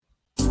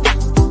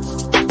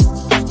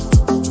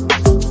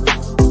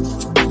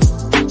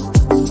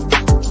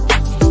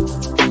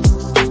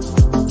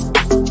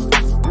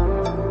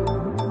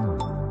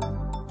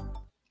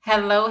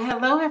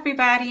Hello,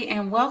 everybody,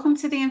 and welcome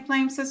to the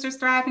Inflamed Sisters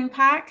Thriving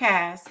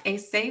podcast, a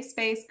safe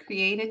space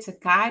created to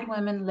guide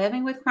women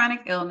living with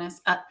chronic illness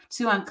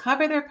to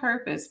uncover their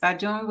purpose by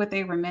doing what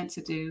they were meant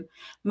to do,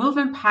 move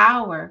in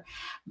power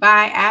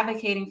by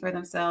advocating for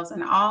themselves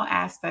in all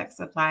aspects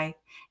of life,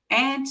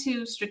 and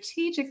to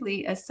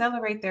strategically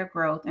accelerate their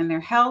growth in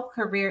their health,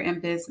 career,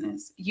 and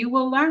business. You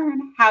will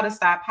learn how to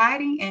stop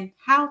hiding and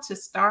how to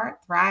start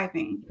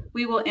thriving.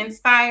 We will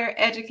inspire,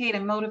 educate,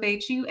 and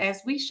motivate you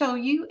as we show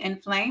you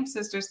Inflamed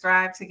Sisters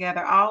Thrive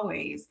together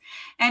always.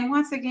 And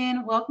once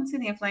again, welcome to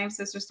the Inflamed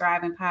Sisters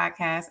Thriving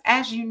podcast.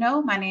 As you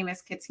know, my name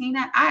is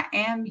Katina. I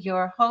am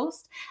your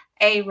host,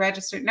 a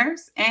registered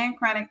nurse and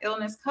chronic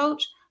illness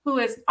coach, who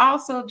is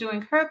also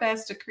doing her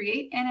best to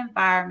create an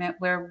environment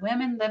where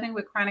women living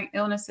with chronic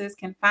illnesses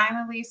can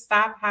finally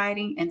stop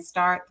hiding and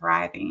start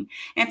thriving.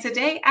 And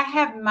today I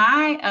have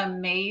my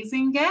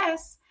amazing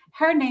guest.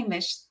 Her name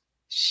is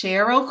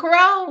Cheryl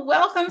Crow.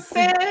 Welcome,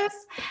 sis.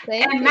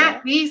 Thank you.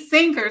 Not the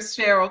singer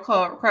Cheryl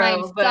Crow.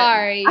 I'm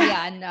sorry.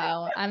 Yeah,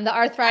 no, I'm the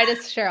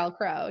arthritis Cheryl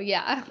Crow.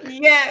 Yeah.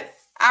 Yes.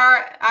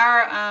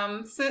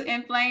 Our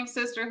inflamed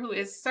sister who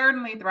is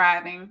certainly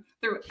thriving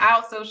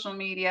throughout social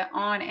media,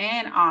 on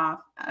and off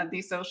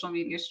the social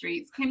media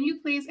streets. Can you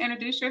please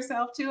introduce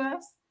yourself to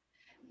us?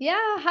 Yeah.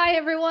 Hi,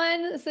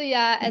 everyone. So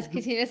yeah, as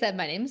Katina said,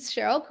 my name's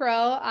Cheryl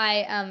Crow.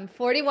 I am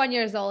 41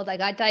 years old. I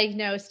got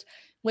diagnosed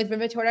with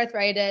rheumatoid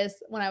arthritis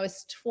when I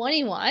was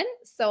 21.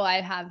 So I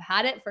have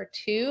had it for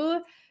 2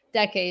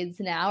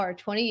 decades now, or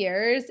 20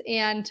 years.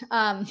 And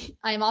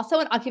I'm also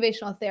an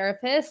occupational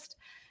therapist.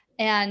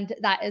 And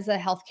that is a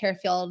healthcare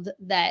field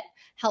that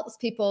helps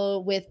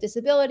people with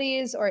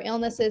disabilities or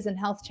illnesses and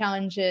health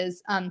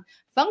challenges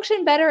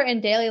function better in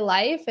daily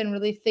life and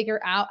really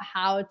figure out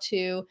how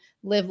to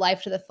live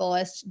life to the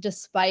fullest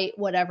despite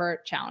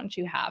whatever challenge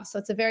you have. So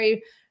it's a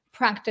very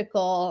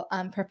practical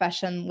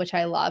profession, which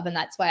I love. And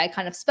that's why I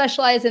kind of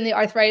specialize in the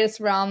arthritis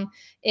realm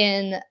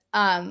in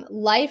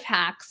life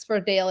hacks for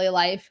daily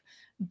life.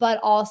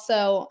 But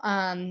also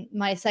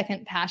my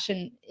second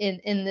passion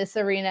in this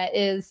arena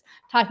is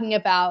talking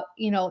about,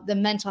 the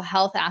mental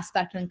health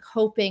aspect and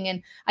coping.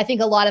 And I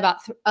think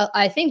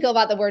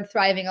about the word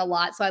thriving a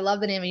lot. So I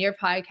love the name of your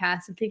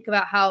podcast and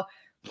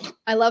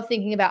I love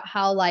thinking about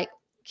how, like,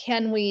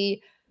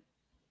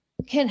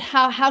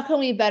 how can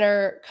we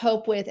better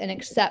cope with and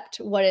accept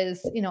what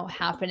is,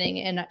 happening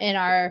in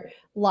our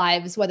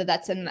lives, whether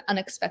that's an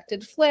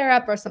unexpected flare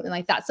up or something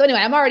like that. So anyway,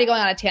 I'm already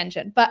going on a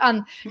tangent, but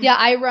yeah,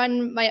 I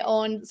run my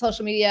own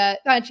social media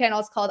channel.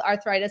 It's called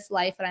Arthritis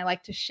Life. And I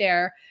like to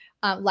share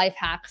life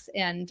hacks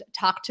and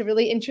talk to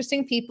really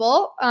interesting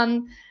people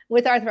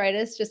with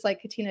arthritis, just like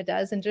Katina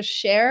does, and just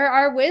share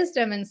our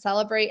wisdom and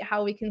celebrate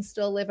how we can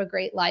still live a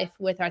great life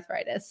with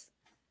arthritis.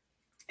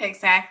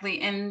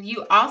 Exactly. And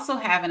you also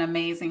have an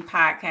amazing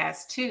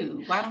podcast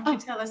too. Why don't you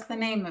tell us the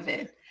name of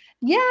it?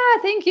 Yeah,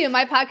 thank you.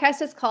 My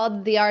podcast is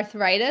called the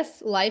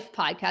Arthritis Life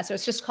Podcast, or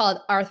it's just called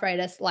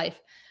Arthritis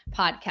Life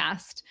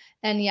Podcast.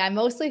 And yeah, I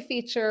mostly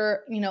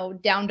feature,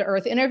 down to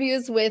earth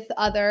interviews with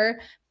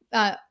other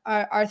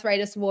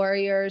arthritis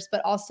warriors, but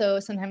also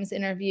sometimes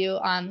interview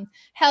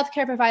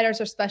healthcare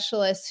providers or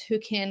specialists who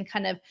can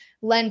kind of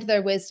lend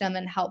their wisdom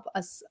and help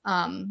us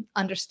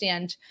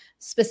understand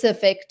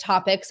specific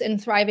topics in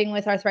thriving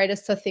with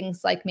arthritis. So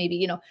things like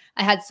maybe,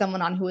 I had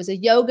someone on who was a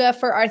yoga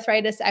for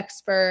arthritis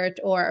expert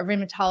or a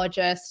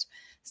rheumatologist.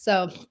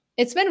 So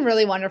it's been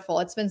really wonderful.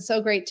 It's been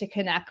so great to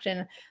connect.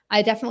 And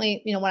I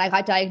definitely, when I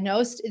got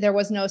diagnosed, there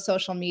was no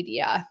social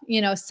media,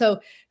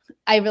 so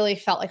I really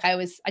felt like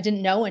I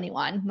didn't know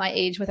anyone my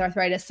age with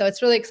arthritis. So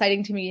it's really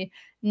exciting to me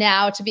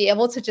now to be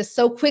able to just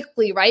so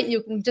quickly, right?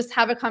 You can just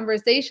have a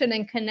conversation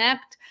and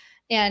connect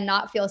and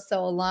not feel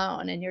so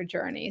alone in your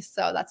journey.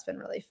 So that's been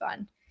really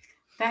fun.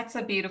 That's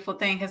a beautiful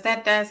thing, because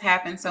that does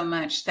happen so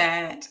much,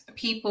 that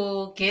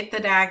people get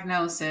the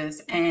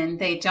diagnosis and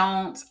they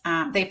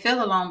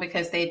feel alone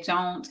because they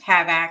don't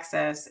have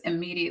access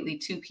immediately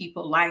to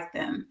people like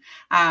them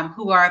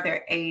who are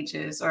their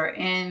ages or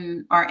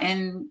in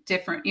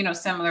different,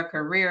 similar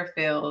career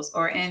fields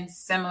or in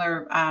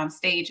similar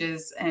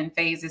stages and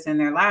phases in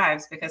their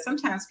lives. Because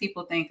sometimes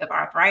people think of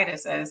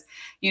arthritis as,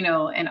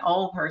 an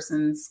old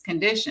person's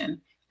condition.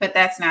 But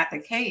that's not the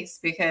case,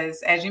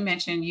 because as you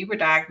mentioned, you were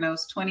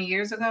diagnosed 20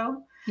 years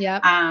ago.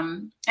 Yeah.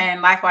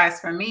 And likewise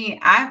for me,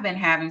 I've been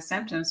having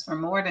symptoms for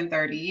more than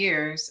 30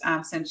 years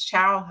since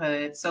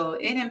childhood. So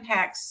it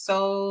impacts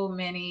so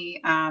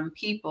many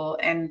people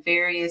in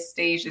various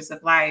stages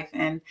of life.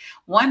 And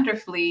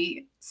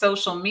wonderfully,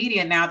 social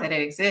media, now that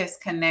it exists,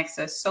 connects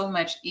us so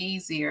much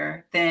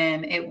easier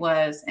than it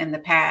was in the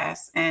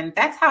past. And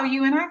that's how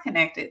you and I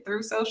connected,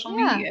 through social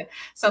media.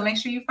 So make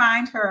sure you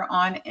find her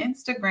on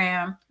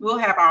Instagram. We'll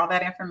have all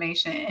that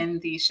information in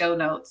the show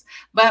notes.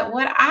 But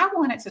what I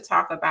wanted to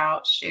talk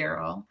about,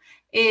 Cheryl,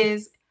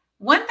 is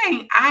one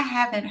thing I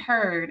haven't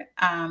heard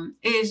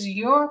is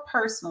your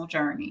personal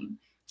journey.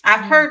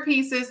 I've heard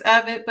pieces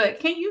of it, but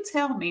can you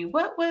tell me,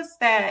 what was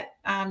that,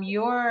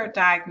 your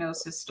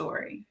diagnosis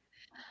story?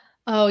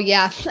 Oh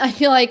yeah. I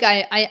feel like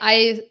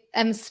I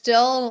am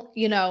still,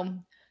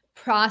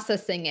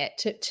 processing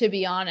it, to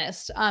be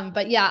honest.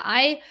 But yeah,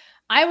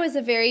 I was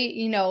a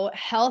very,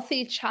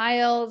 healthy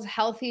child,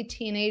 healthy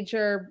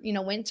teenager,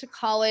 went to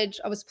college.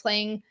 I was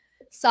playing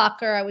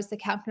soccer. I was the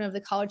captain of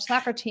the college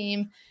soccer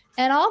team.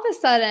 And all of a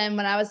sudden,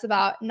 when I was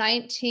about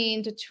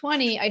 19 to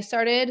 20, I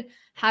started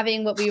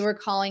having what we were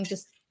calling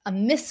just a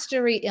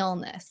mystery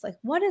illness. Like,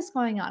 what is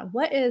going on?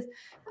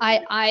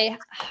 I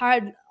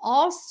had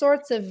all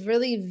sorts of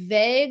really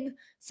vague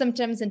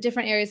symptoms in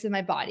different areas of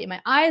my body.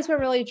 My eyes were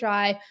really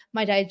dry.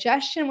 My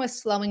digestion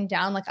was slowing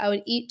down. Like, I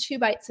would eat 2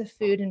 bites of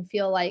food and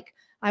feel like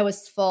I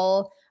was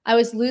full. I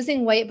was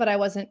losing weight, but I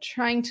wasn't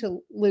trying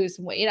to lose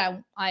weight.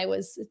 I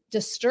was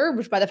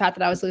disturbed by the fact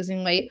that I was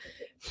losing weight.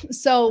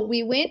 So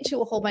we went to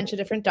a whole bunch of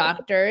different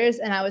doctors,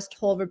 and I was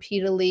told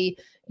repeatedly,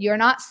 you're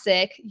not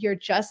sick. You're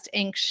just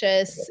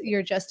anxious.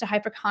 You're just a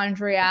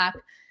hypochondriac.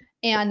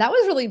 And that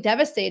was really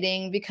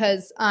devastating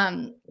because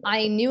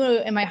I knew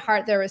in my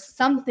heart there was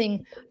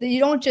something that you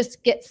don't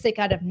just get sick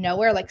out of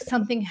nowhere. Like,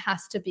 something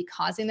has to be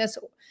causing this.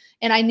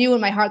 And I knew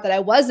in my heart that I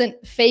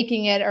wasn't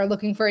faking it or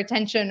looking for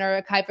attention or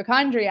a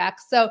hypochondriac.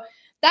 So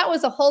that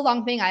was a whole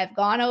long thing I've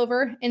gone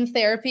over in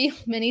therapy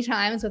many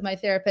times with my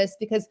therapist,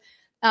 because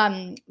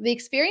the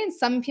experience,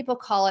 some people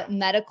call it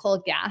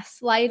medical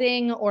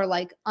gaslighting, or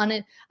like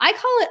I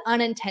call it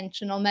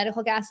unintentional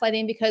medical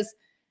gaslighting, because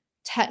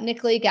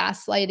technically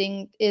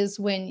gaslighting is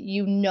when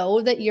you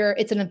know that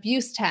it's an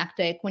abuse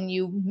tactic, when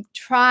you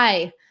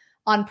try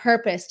on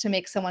purpose to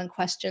make someone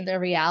question their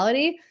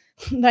reality.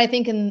 But I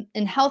think in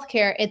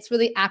healthcare, it's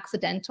really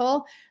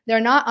accidental. They're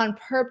not on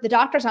the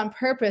doctors on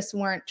purpose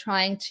weren't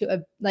trying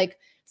to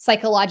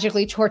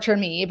psychologically torture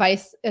me by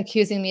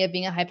accusing me of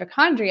being a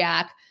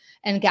hypochondriac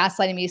and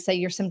gaslighting me to say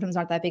your symptoms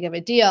aren't that big of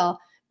a deal.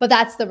 But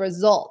that's the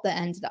result that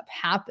ended up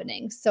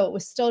happening. So it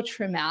was still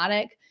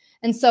traumatic.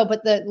 And so,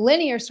 but the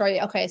linear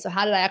story, okay, so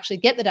how did I actually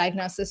get the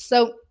diagnosis?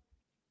 So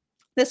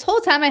this whole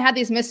time I had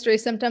these mystery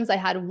symptoms. I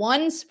had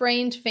one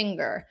sprained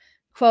finger,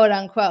 quote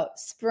unquote,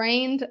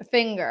 sprained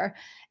finger.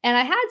 And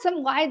I had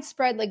some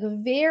widespread, like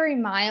very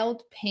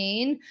mild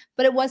pain,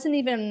 but it wasn't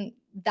even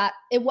that,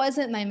 it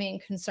wasn't my main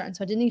concern.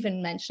 So I didn't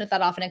even mention it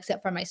that often,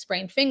 except for my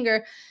sprained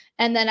finger.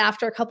 And then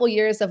after a couple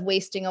years of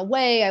wasting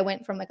away, I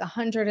went from like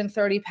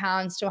 130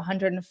 pounds to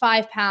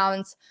 105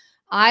 pounds.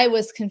 I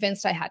was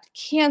convinced I had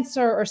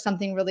cancer or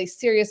something really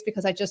serious,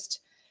 because I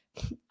just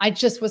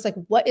was like,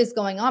 what is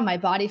going on? My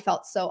body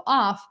felt so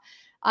off.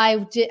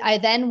 I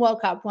then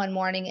woke up one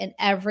morning and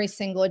every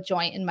single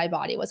joint in my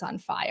body was on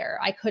fire.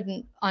 I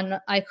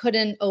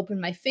couldn't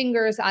open my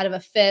fingers out of a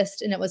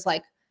fist. And it was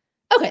like,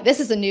 okay, this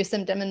is a new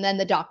symptom. And then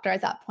the doctor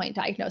at that point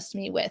diagnosed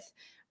me with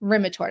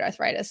rheumatoid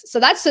arthritis. So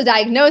that's the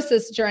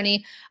diagnosis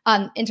journey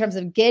in terms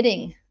of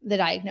getting the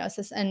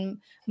diagnosis. And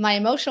my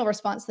emotional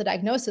response to the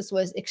diagnosis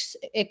was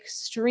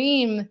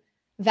extreme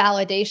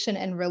validation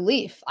and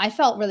relief. I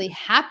felt really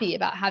happy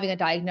about having a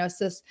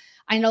diagnosis.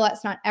 I know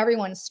that's not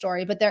everyone's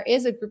story, but there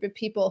is a group of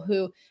people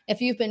who,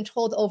 if you've been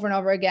told over and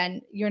over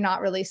again, you're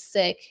not really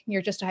sick,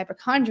 you're just a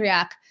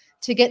hypochondriac,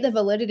 to get the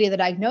validity of the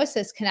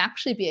diagnosis can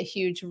actually be a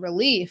huge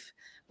relief.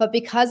 But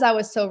because I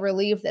was so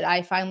relieved that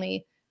I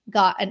finally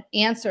got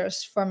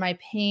answers for my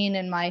pain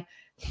and my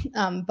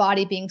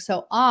body being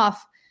so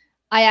off,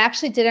 I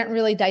actually didn't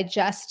really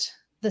digest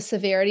the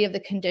severity of the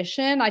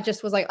condition. I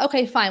just was like,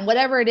 okay, fine,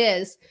 whatever it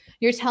is,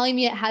 you're telling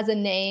me it has a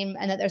name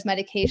and that there's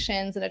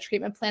medications and a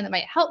treatment plan that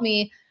might help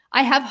me.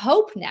 I have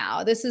hope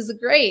now. This is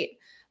great.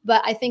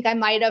 But I think I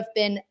might have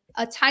been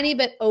a tiny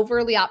bit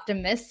overly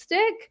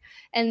optimistic,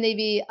 and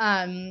maybe,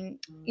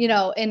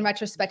 in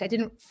retrospect, I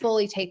didn't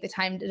fully take the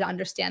time to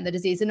understand the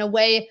disease. In a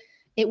way,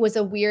 it was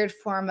a weird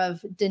form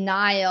of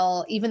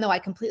denial. Even though I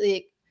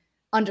completely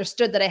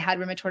understood that I had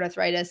rheumatoid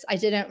arthritis, I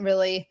didn't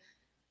really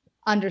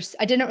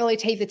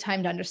take the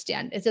time to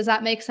understand. Does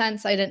that make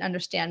sense? I didn't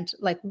understand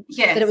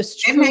Yes, that it was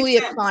truly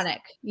a chronic.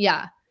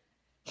 Yeah.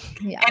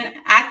 Yeah. And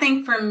I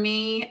think for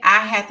me, I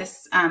had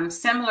this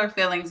similar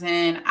feelings,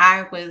 and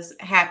I was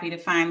happy to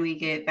finally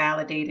get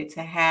validated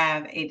to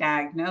have a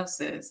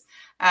diagnosis.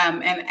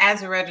 And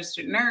as a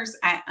registered nurse,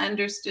 I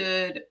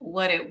understood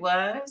what it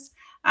was,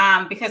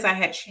 because I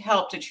had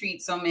helped to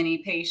treat so many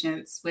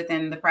patients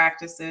within the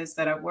practices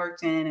that I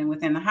worked in and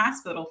within the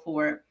hospital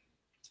for it.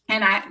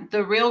 And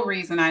the real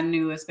reason I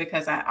knew is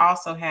because I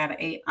also had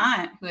a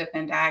aunt who had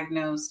been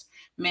diagnosed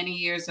many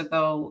years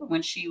ago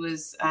when she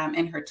was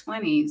in her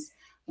 20s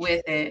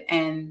with it.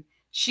 And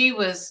she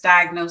was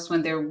diagnosed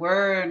when there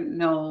were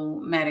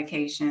no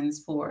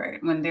medications for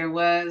it, when there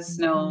was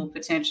no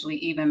potentially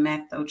even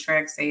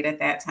methotrexate at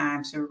that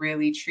time to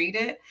really treat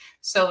it.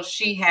 So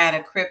she had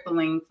a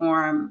crippling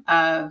form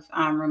of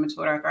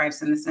rheumatoid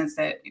arthritis, in the sense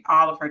that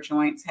all of her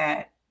joints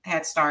had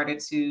started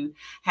to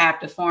have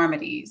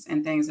deformities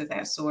and things of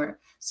that sort.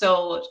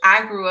 So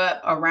I grew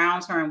up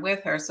around her and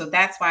with her. So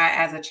that's why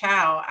as a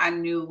child, I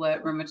knew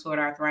what rheumatoid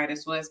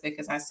arthritis was,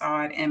 because I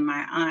saw it in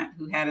my aunt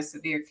who had a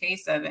severe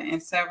case of it.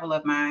 And several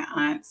of my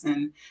aunts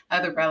and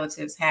other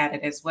relatives had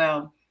it as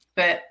well.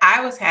 But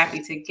I was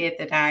happy to get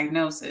the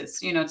diagnosis,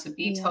 to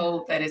be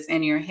told that it's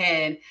in your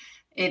head.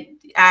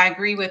 I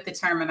agree with the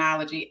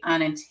terminology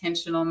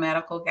unintentional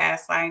medical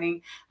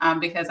gaslighting,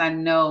 because I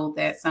know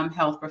that some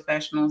health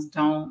professionals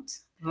don't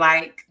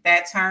like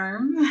that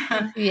term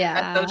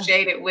Yeah.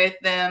 associated with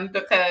them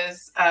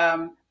because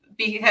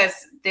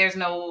there's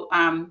no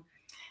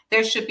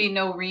there should be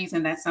no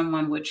reason that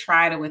someone would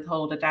try to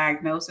withhold a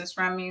diagnosis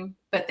from you,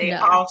 but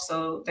No.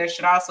 there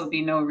should also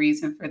be no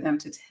reason for them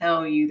to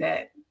tell you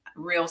that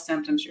real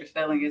symptoms you're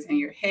feeling is in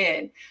your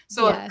head.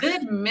 So a Yes.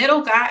 good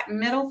middle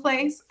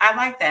place, I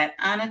like that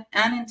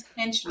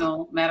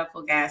unintentional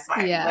medical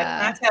gaslighting.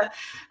 Let's not Yeah.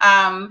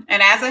 tell.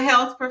 And as a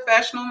health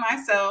professional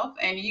myself,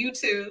 and you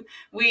too,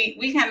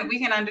 we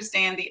can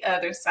understand the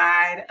other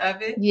side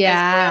of it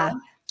Yeah.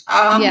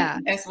 Yeah.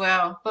 as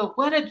well. But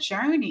what a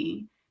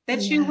journey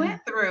that you went Yeah.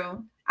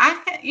 through.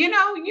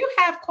 You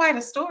have quite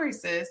a story,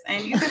 sis,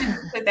 and you're gonna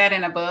put that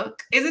in a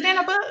book. Is it in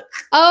a book?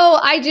 Oh,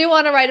 I do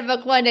wanna write a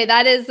book one day.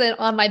 That is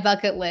on my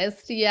bucket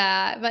list.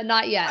 Yeah, but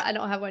not yet. I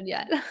don't have one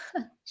yet.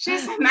 She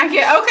said, "Not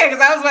yet." Okay,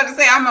 because I was about to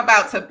say I'm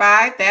about to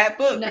buy that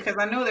book No. because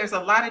I know there's a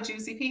lot of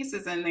juicy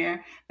pieces in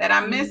there that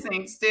I'm Mhm.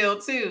 missing still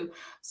too.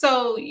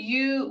 So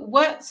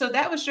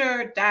that was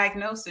your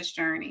diagnosis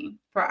journey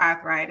for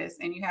arthritis,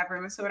 and you have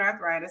rheumatoid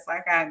arthritis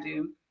like I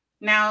do.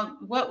 Now,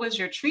 what was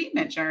your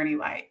treatment journey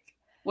like?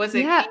 Was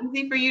it Yeah.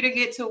 easy for you to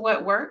get to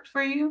what worked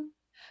for you?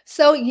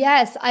 So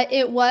yes,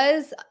 it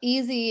was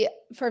easy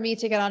for me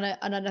to get on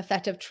an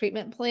effective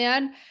treatment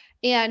plan.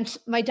 And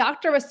my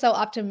doctor was so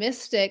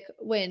optimistic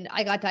when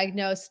I got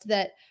diagnosed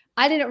that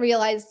I didn't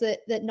realize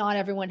that not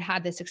everyone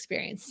had this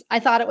experience. I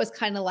thought it was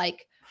kind of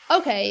like,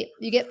 okay,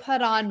 you get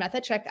put on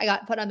methotrexate. I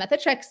got put on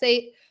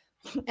methotrexate,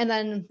 and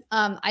then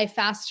I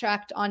fast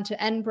tracked onto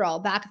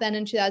Enbrel. Back then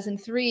in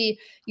 2003,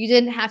 you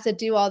didn't have to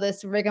do all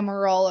this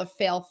rigmarole of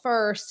fail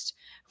first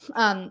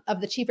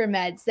of the cheaper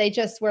meds. They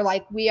just were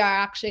like, we are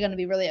actually going to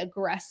be really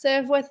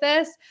aggressive with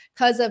this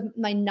because of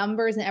my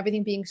numbers and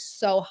everything being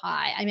so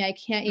high. I mean, I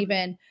can't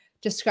even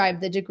describe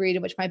the degree to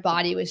which my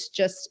body was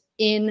just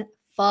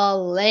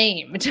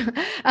inflamed.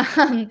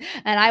 And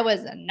I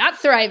was not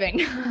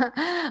thriving.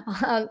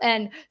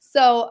 And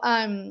so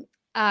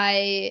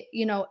I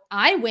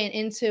went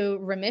into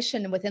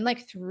remission within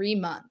like 3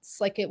 months.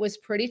 Like it was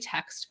pretty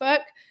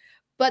textbook.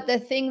 But the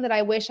thing that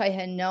I wish I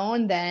had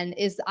known then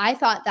is I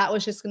thought that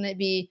was just going to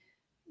be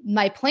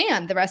my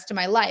plan the rest of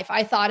my life.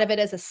 I thought of it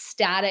as a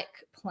static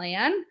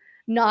plan,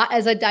 not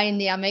as a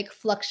dynamic,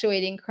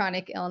 fluctuating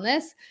chronic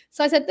illness.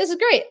 So I said, this is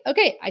great.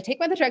 Okay, I take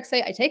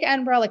methotrexate, I take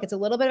Enbrel. Like it's a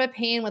little bit of a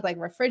pain with like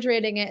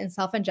refrigerating it and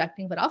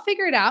self-injecting, but I'll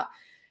figure it out.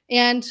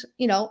 And,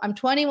 I'm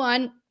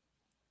 21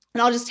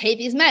 and I'll just take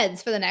these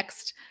meds for the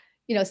next,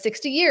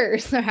 60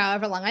 years or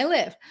however long I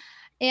live.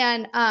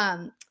 And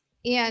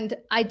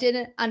I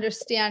didn't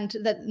understand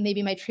that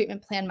maybe my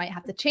treatment plan might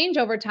have to change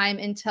over time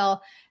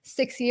until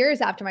 6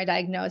 years after my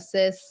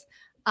diagnosis.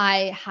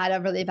 I had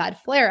a really bad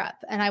flare up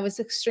and I was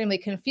extremely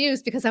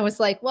confused because I was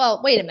like,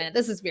 well, wait a minute,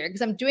 this is weird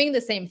because I'm doing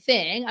the same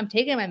thing. I'm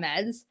taking my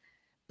meds,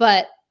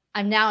 but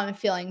I'm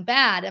feeling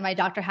bad. And my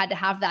doctor had to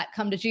have that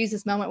come to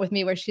Jesus moment with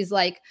me where she's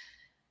like,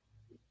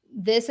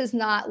 this is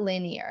not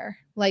linear.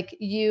 Like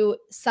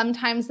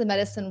sometimes the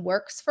medicine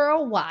works for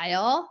a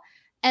while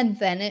and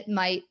then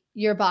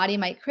your body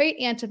might create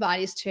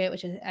antibodies to it,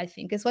 which I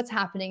think is what's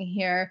happening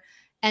here.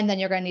 And then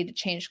you're going to need to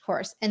change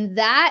course. And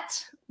that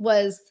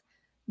was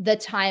the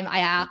time I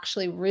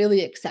actually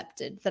really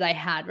accepted that I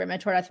had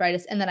rheumatoid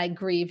arthritis and then I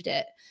grieved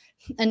it.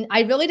 And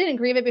I really didn't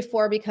grieve it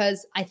before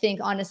because I think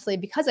honestly,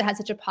 because I had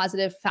such a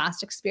positive,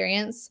 fast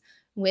experience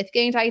with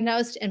getting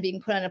diagnosed and being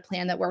put on a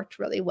plan that worked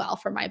really well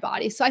for my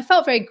body. So I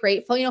felt very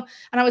grateful, and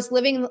I was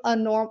living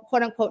a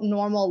quote unquote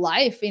normal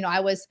life.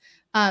 I was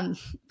I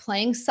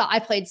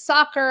played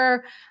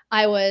soccer.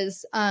 I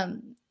was,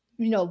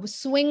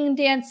 swing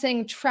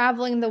dancing,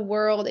 traveling the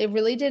world. It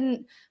really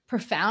didn't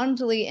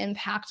profoundly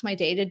impact my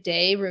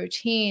day-to-day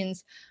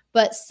routines.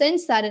 But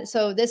since that,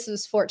 so this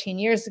was 14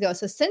 years ago.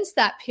 So since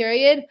that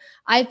period,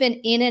 I've been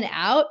in and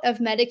out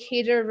of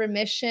medicated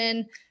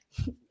remission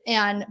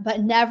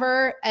but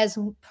never as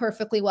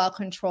perfectly well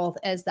controlled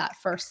as that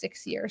first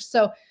 6 years.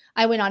 So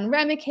I went on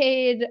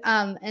Remicade,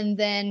 and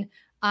then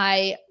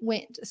I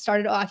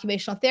started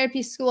occupational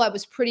therapy school.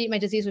 My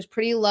disease was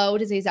pretty low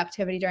disease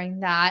activity during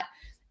that.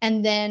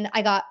 And then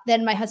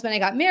my husband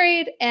and I got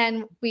married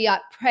and we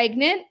got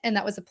pregnant, and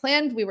that was a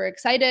plan. We were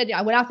excited.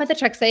 I went off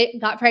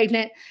methotrexate, got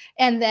pregnant.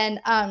 And then,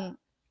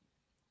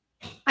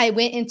 I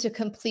went into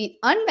complete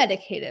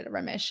unmedicated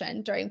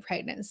remission during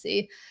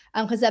pregnancy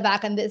because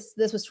back in this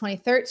was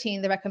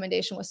 2013. The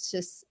recommendation was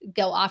to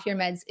go off your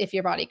meds if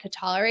your body could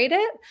tolerate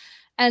it.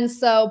 And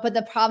so, but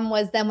the problem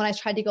was then when I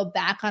tried to go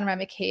back on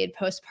Remicade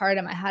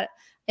postpartum,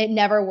 it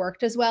never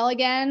worked as well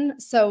again.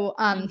 So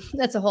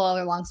that's a whole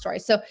other long story.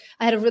 So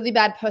I had a really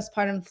bad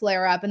postpartum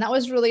flare up, and that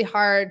was really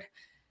hard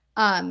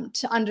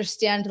to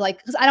understand, like,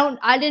 because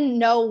I didn't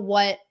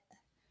know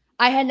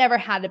I had never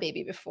had a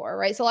baby before,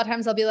 right? So a lot of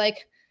times I'll be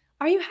like,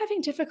 are you having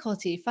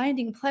difficulty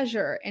finding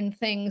pleasure in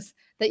things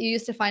that you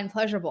used to find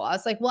pleasurable? I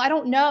was like, well, I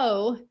don't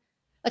know.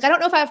 Like, I don't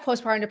know if I have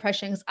postpartum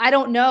depression because I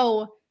don't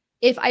know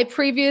if I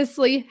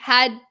previously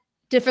had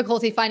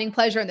difficulty finding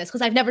pleasure in this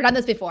because I've never done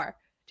this before.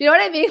 Do you know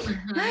what I mean?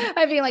 Mhm.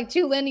 I'm being like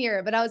too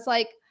linear, but I was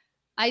like,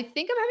 I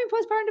think I'm having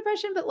postpartum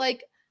depression, but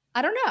like,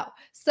 I don't know.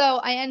 So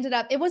I ended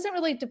up, it wasn't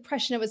really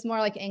depression. It was more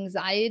like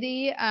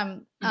anxiety.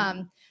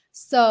 Mhm.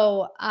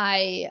 So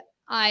I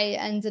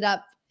ended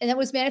up, and it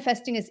was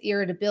manifesting as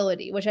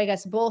irritability, which I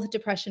guess both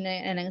depression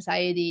and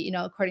anxiety, you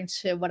know, according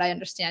to what I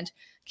understand,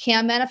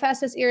 can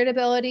manifest as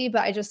irritability.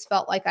 But I just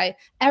felt like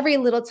every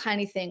little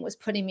tiny thing was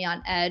putting me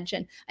on edge.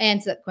 And I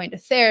ended up going to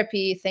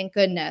therapy. Thank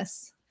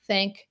goodness.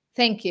 Thank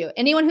you.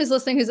 Anyone who's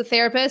listening who's a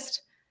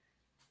therapist,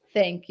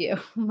 thank you.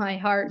 My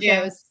heart goes,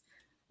 Yes.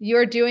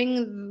 you're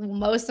doing the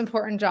most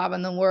important job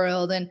in the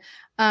world.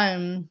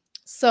 And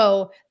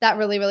so that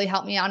really, really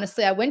helped me.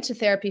 Honestly, I went to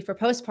therapy for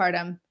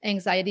postpartum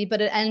anxiety,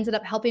 but it ended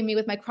up helping me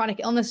with my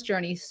chronic illness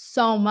journey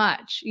so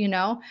much, you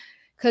know,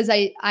 because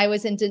I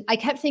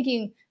kept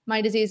thinking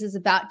my disease is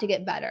about to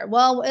get better.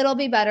 Well, it'll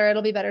be better.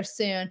 It'll be better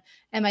soon.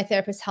 And my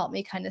therapist helped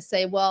me kind of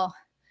say, well,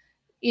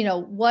 you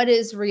know, what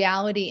is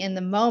reality in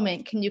the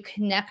moment? Can you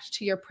connect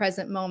to your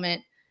present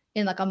moment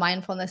in like a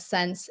mindfulness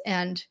sense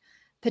and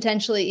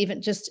potentially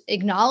even just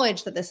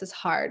acknowledge that this is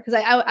hard? Because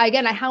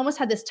I almost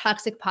had this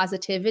toxic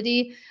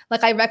positivity.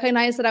 Like I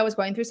recognized that I was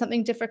going through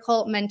something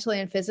difficult mentally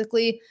and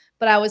physically,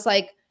 but I was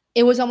like,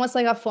 it was almost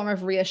like a form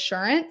of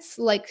reassurance.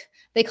 Like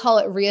they call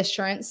it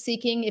reassurance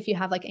seeking if you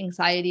have like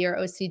anxiety or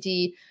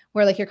OCD,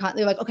 where like you're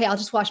like, okay, I'll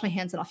just wash my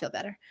hands and I'll feel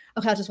better.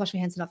 Okay, I'll just wash my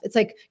hands and it's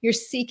like you're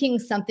seeking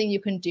something you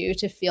can do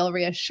to feel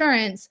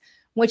reassurance,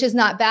 which is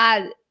not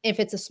bad if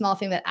it's a small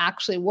thing that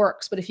actually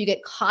works. But if you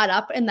get caught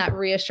up in that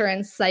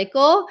reassurance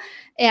cycle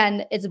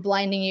and it's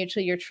blinding you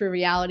to your true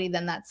reality,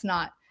 then that's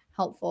not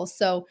helpful.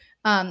 So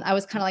I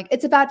was kind of like,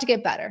 it's about to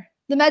get better.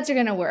 The meds are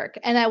going to work.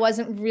 And I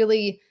wasn't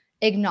really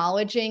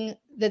acknowledging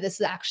that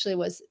this actually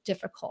was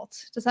difficult.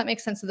 Does that make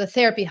sense? So the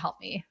therapy helped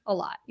me a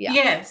lot. Yeah.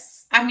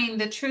 Yes. I mean,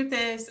 the truth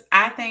is,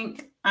 I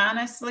think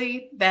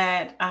honestly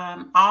that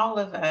all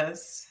of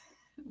us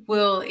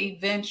will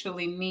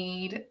eventually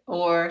need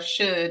or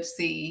should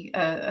see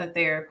a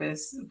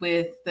therapist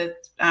with the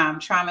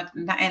trauma.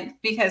 And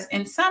because,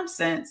 in some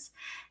sense,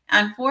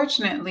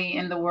 unfortunately,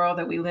 in the world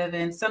that we live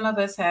in, some of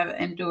us have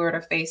endured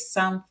or faced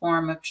some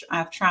form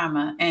of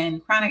trauma,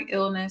 and chronic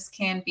illness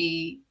can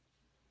be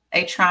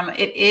a trauma.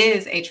 It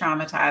is a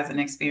traumatizing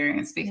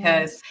experience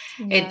because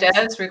Yes. it Yes.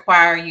 does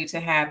require you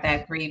to have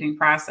that grieving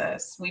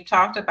process. We've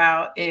talked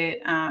about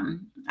it.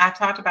 I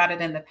talked about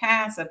it in the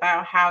past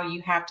about how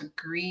you have to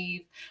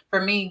grieve.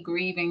 For me,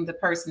 grieving the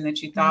person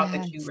that you thought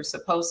that you Yes. were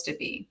supposed to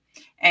be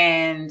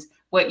and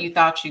what you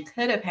thought you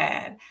could have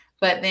had.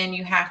 But then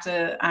you have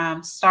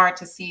to start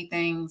to see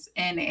things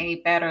in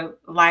a better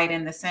light,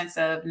 in the sense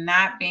of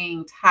not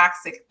being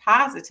toxic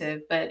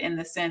positive, but in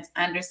the sense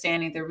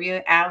understanding the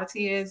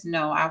reality is,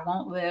 no, I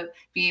won't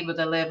be able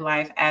to live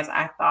life as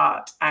I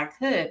thought I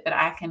could, but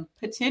I can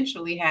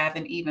potentially have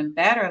an even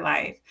better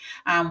life,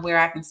 where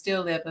I can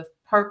still live a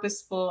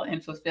purposeful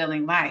and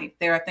fulfilling life.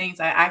 There are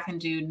things I can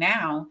do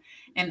now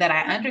and that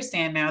I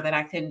understand now that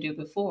I couldn't do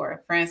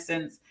before. For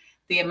instance,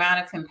 the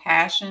amount of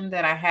compassion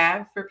that I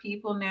have for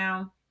people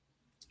now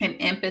and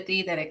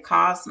empathy that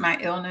my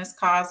illness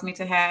caused me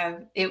to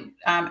have it.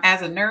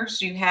 As a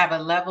nurse, you have a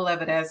level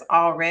of it as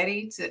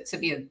already to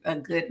be a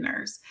good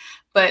nurse,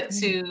 but Mm.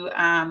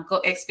 to go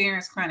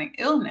experience chronic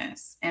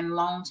illness and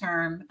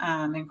long-term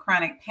and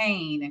chronic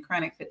pain and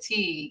chronic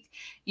fatigue,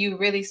 you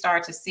really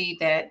start to see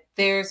that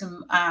there's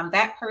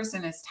that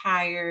person is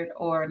tired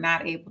or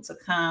not able to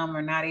come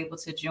or not able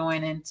to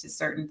join into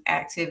certain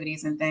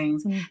activities and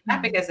things, not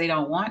Mhm. because they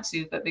don't want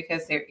to, but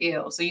because they're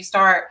ill. So you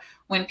start,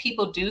 when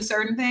people do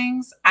certain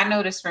things, I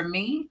notice for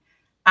me,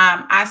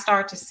 I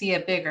start to see a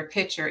bigger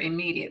picture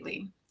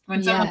immediately.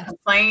 When someone Yes.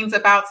 complains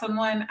about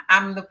someone,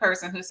 I'm the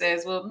person who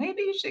says, well,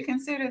 maybe you should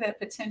consider that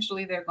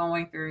potentially they're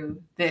going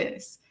through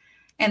this.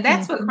 And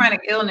that's what Mhm.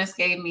 chronic illness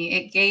gave me.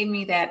 It gave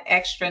me that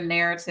extra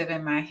narrative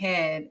in my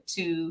head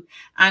to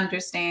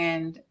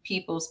understand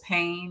people's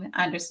pain,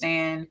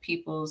 understand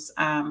people's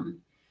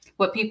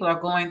what people are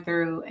going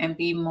through, and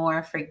be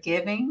more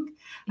forgiving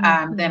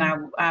than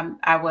Mhm.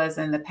 I was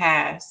in the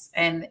past.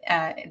 And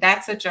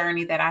that's a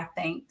journey that I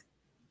think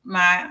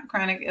my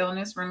chronic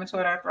illness,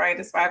 rheumatoid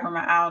arthritis,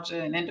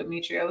 fibromyalgia, and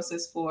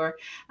endometriosis for.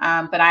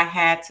 But I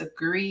had to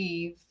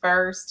grieve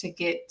first to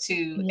get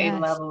to a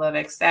Yes. level of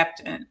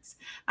acceptance.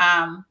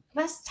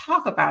 Let's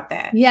talk about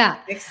that. Yeah.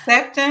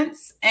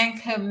 Acceptance and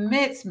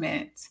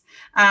commitment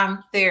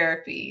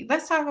therapy.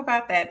 Let's talk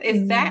about that.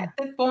 Is that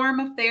Mm. the form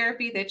of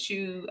therapy that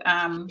you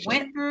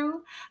went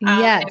through? And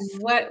Yes.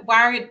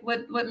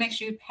 what makes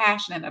you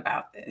passionate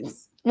about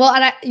this? Well,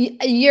 and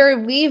you're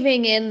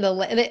weaving in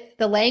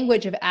the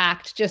language of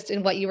ACT just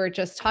in what you were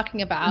just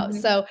talking about.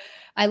 Mhm. So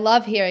I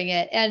love hearing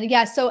it. And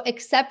yeah, so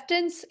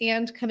acceptance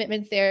and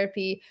commitment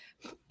therapy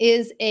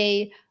is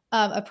a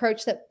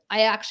approach that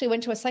I actually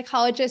went to a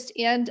psychologist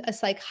and a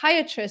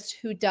psychiatrist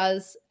who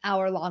does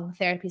hour-long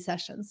therapy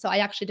sessions. So I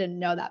actually didn't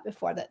know that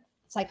before, that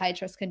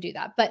psychiatrists can do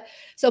that. But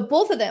so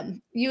both of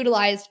them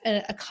utilized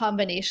a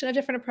combination of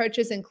different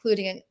approaches,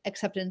 including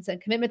acceptance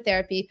and commitment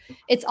therapy.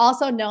 It's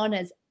also known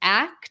as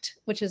ACT,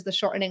 which is the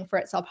shortening for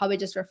it. So I'll probably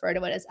just refer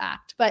to it as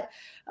ACT. But,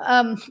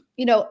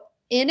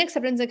 in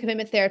acceptance and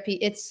commitment therapy,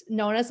 it's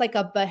known as like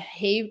a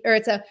behavior, or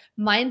it's a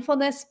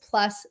mindfulness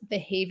plus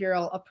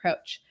behavioral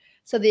approach.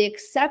 So the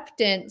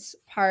acceptance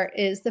part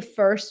is the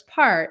first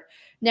part.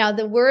 Now,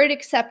 the word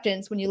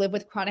acceptance, when you live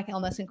with chronic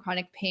illness and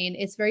chronic pain,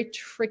 it's very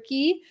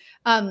tricky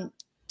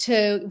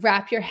to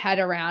wrap your head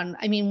around.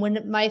 I mean,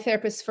 when my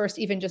therapist first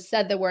even just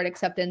said the word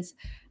acceptance,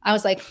 I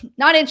was like,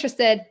 not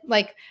interested.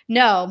 Like,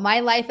 no, my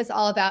life is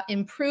all about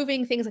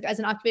improving things. Like as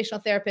an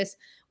occupational therapist,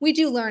 we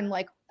do learn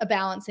like a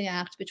balancing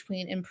act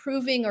between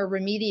improving or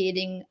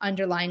remediating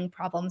underlying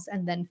problems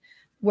and then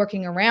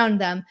working around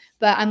them.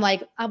 But I'm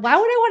like, why would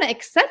I want to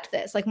accept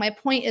this? Like my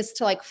point is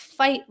to like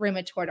fight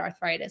rheumatoid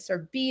arthritis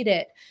or beat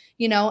it,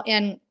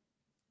 and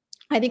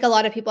I think a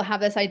lot of people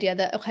have this idea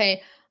that,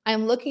 okay,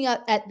 I'm looking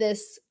at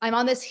this, I'm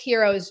on this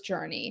hero's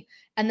journey,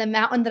 and the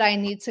mountain that I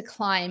need to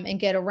climb and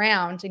get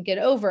around and get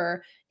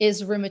over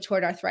is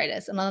rheumatoid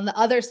arthritis. And on the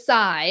other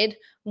side,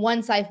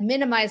 once I've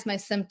minimized my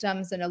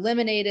symptoms and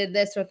eliminated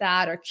this or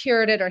that or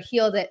cured it or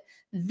healed it,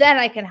 then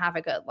I can have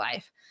a good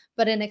life.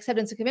 But in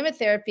acceptance and commitment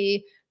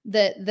therapy,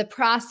 the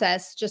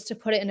process, just to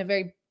put it in a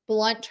very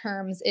blunt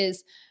terms,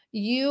 is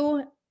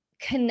you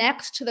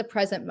connect to the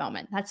present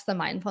moment. That's the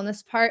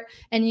mindfulness part.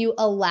 And you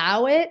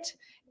allow it,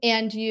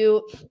 and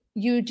you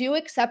do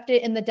accept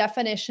it. In the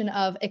definition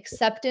of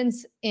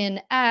acceptance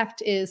in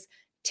ACT is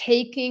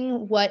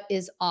taking what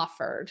is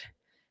offered.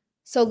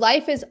 So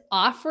life is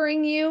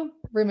offering you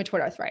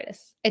rheumatoid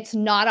arthritis. It's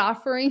not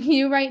offering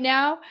you right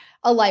now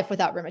a life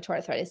without rheumatoid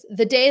arthritis.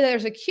 The day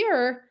there's a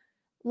cure,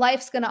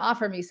 life's going to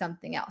offer me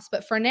something else.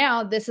 But for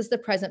now, this is the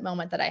present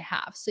moment that I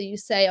have. So you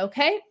say,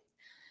 okay,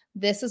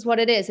 this is what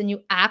it is. And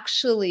you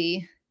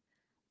actually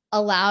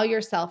allow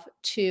yourself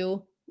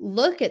to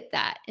look at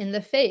that in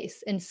the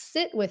face and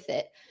sit with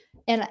it.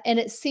 And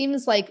it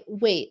seems like,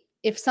 wait,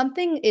 if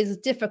something is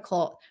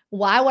difficult,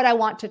 why would I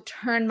want to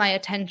turn my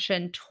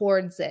attention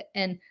towards it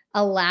and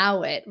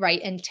allow it, right?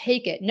 And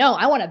take it? No,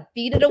 I want to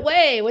beat it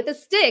away with a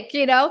stick,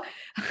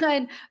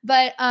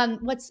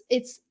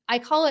 I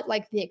call it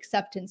like the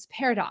acceptance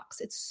paradox.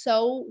 It's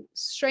so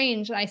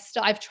strange. And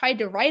I've tried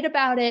to write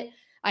about it.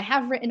 I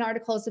have written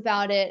articles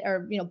about it,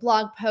 or,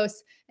 blog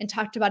posts and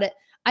talked about it.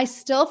 I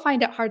still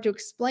find it hard to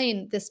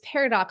explain this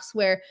paradox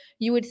where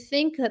you would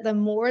think that the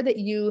more that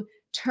you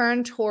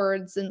turn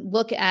towards and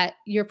look at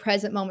your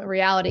present moment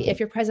reality, if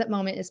your present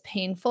moment is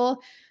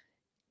painful,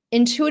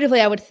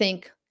 intuitively, I would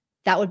think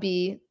that would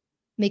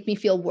make me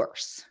feel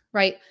worse,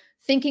 right?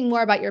 Thinking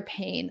more about your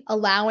pain,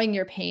 allowing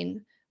your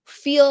pain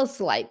feels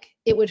like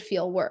it would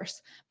feel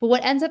worse. But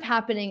what ends up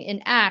happening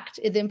in ACT,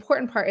 the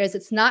important part is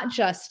it's not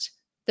just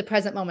the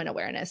present moment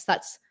awareness.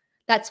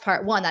 That's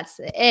part one. That's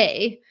the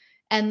A.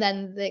 And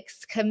then the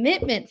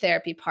commitment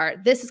therapy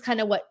part, this is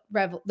kind of what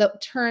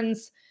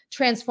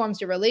transforms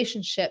your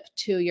relationship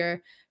to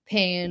your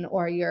pain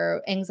or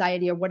your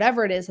anxiety or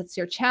whatever it is that's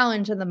your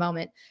challenge in the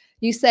moment.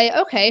 You say,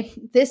 okay,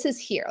 this is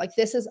here. Like,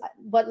 this is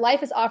what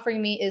life is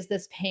offering me, is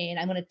this pain.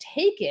 I'm going to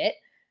take it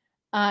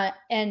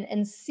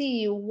and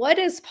see what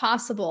is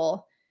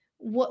possible.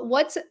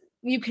 What's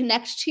you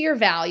connect to your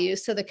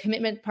values. So the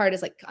commitment part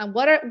is like,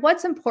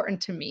 what's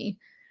important to me?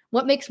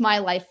 What makes my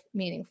life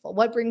meaningful?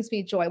 What brings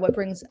me joy? What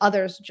brings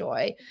others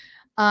joy?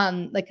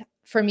 Like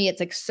for me, it's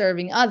like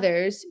serving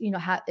others,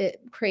 it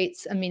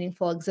creates a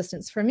meaningful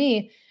existence for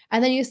me.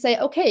 And then you say,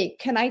 okay,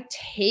 can I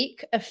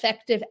take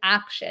effective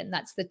action?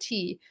 That's the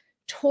T,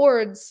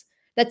 towards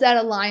that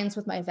aligns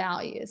with my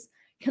values.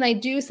 Can I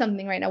do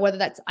something right now? Whether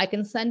that's, I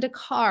can send a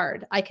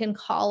card, I can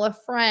call a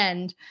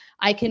friend,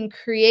 I can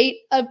create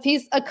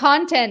a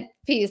content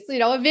piece,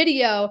 a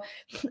video.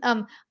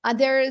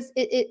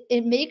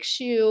 It makes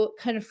you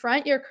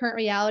confront your current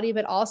reality,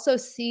 but also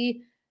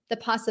see the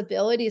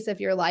possibilities of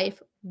your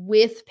life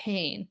with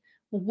pain,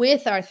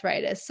 with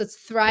arthritis. So it's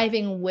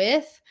thriving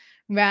with,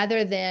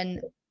 rather than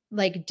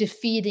like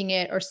defeating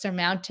it or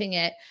surmounting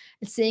it,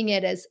 and seeing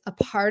it as a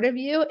part of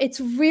you. It's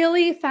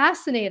really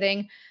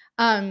fascinating.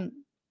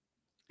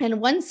 And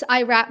once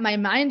I wrap my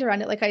mind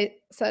around it, like I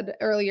said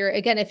earlier,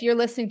 again, if you're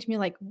listening to me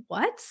like,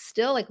 what?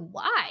 Still, like,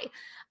 why?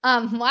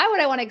 Why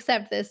would I want to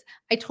accept this?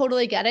 I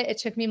totally get it. It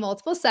took me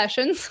multiple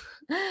sessions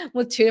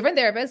with 2 different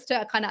therapists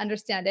to kind of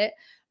understand it.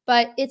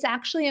 But it's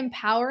actually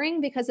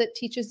empowering because it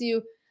teaches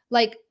you,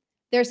 like,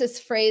 there's this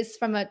phrase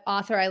from an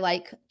author I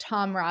like,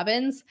 Tom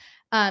Robbins.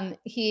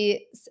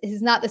 He's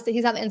not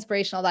the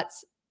inspirational,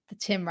 that's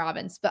Tim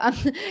Robbins, but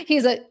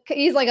he's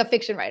like a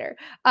fiction writer,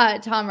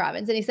 Tom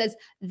Robbins. And he says,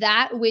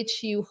 that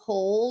which you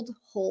hold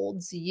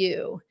holds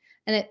you.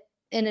 And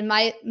in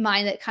my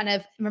mind, it kind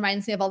of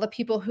reminds me of all the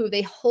people who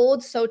they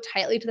hold so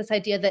tightly to this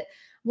idea that,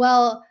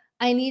 well,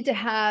 I need to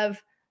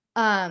have,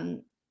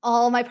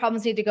 all my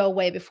problems need to go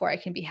away before I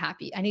can be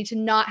happy. I need to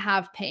not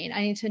have pain.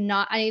 I need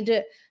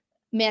to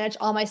manage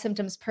all my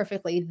symptoms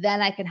perfectly.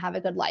 Then I can have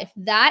a good life.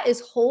 That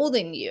is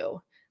holding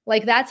you.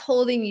 Like that's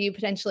holding you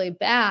potentially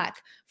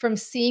back from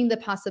seeing the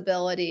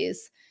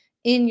possibilities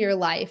in your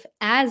life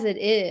as it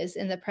is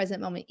in the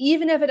present moment,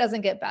 even if it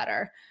doesn't get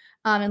better.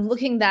 And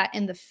looking that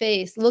in the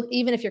face, look,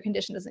 even if your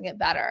condition doesn't get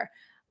better,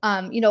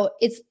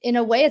 it's in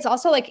a way, it's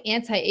also like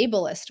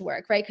anti-ableist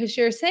work, right? Because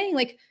you're saying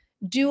like,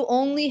 do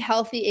only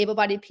healthy,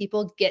 able-bodied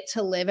people get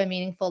to live a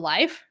meaningful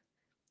life?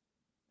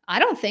 I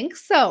don't think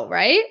so,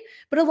 right?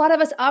 But a lot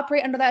of us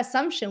operate under that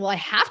assumption. Well, I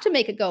have to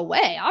make it go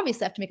away.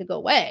 Obviously, I have to make it go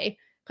away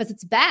because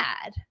it's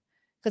bad,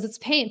 because it's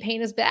pain.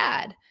 Pain is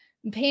bad.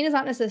 And pain is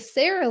not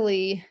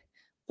necessarily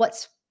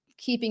what's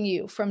keeping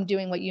you from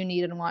doing what you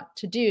need and want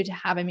to do to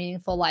have a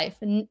meaningful life.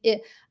 And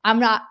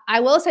I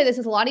will say this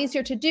is a lot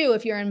easier to do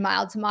if you're in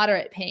mild to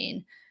moderate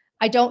pain.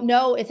 I don't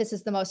know if this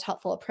is the most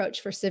helpful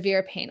approach for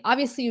severe pain.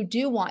 Obviously, you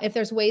do want, if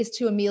there's ways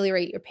to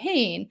ameliorate your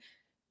pain,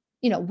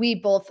 we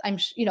both,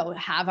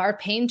 have our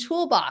pain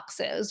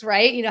toolboxes,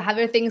 right? Have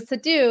your things to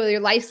do,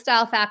 your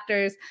lifestyle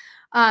factors,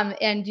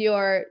 and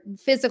your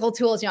physical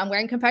tools. I'm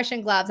wearing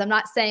compression gloves. I'm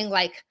not saying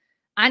like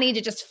I need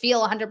to just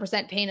feel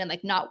 100% pain and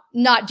like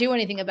not do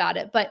anything about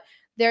it. But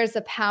there's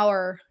a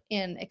power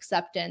in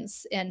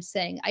acceptance and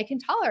saying I can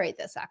tolerate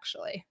this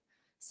actually.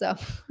 So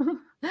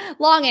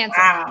long answer.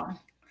 Wow.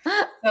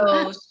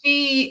 So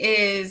she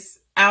is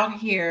out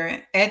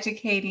here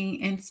educating,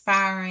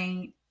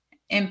 inspiring,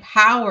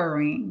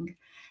 empowering,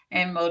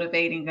 and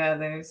motivating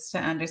others to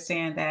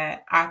understand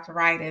that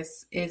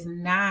arthritis is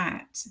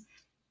not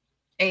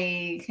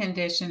a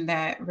condition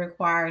that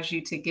requires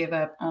you to give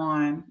up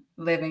on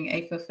living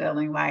a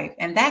fulfilling life.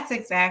 And that's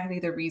exactly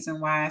the reason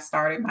why I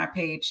started my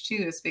page too,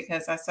 is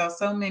because I saw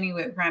so many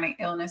with chronic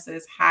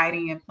illnesses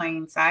hiding in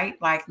plain sight,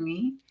 like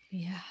me.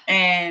 Yeah.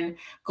 And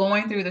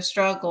going through the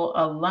struggle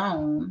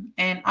alone.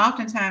 And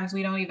oftentimes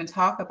we don't even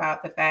talk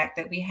about the fact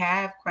that we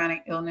have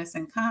chronic illness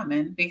in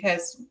common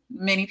because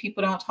many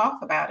people don't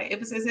talk about it. It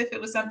was as if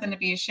it was something to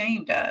be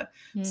ashamed of.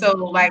 So,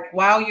 like,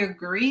 while you're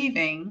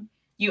grieving,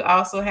 you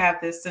also have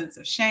this sense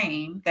of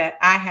shame that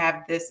I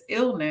have this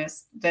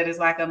illness that is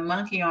like a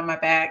monkey on my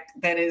back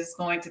that is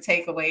going to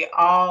take away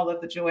all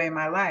of the joy in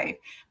my life.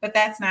 But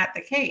that's not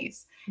the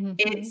case.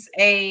 It's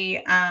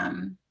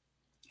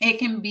it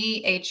can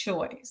be a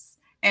choice.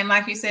 And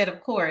like you said,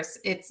 of course,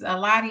 it's a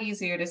lot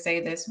easier to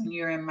say this when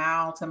you're in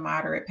mild to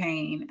moderate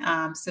pain,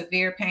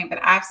 severe pain. But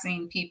I've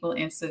seen people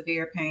in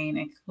severe pain,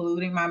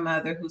 including my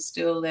mother, who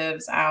still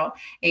lives out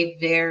a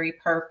very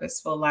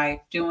purposeful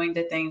life, doing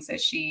the things that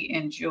she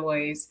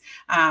enjoys,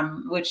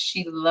 which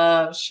she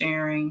loves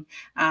sharing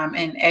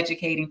and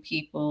educating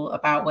people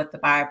about what the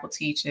Bible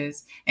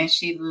teaches. And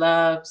she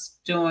loves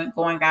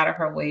going out of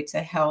her way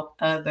to help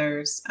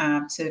others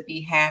to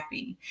be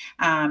happy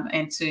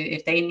and to,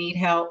 if they need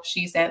help,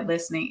 she's that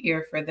listening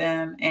ear for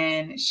them.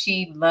 And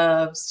she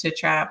loves to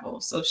travel,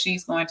 so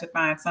she's going to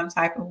find some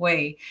type of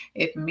way.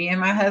 If me and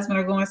my husband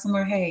are going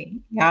somewhere, hey,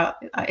 y'all,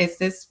 is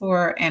this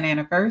for an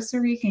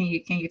anniversary? Can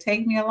you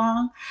take me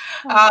along?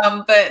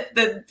 But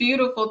the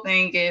beautiful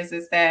thing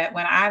is that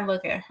when I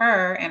look at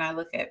her and I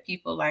look at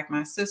people like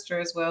my sister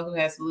as well, who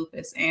has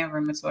lupus and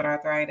rheumatoid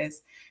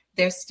arthritis,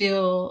 they're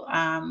still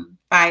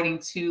fighting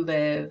to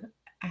live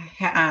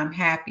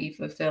happy,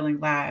 fulfilling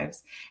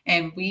lives.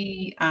 And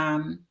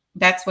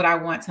that's what I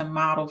want to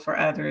model for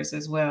others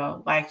as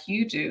well, like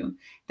you do,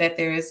 that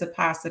there is a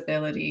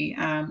possibility.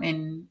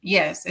 And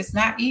yes, it's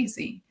not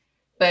easy,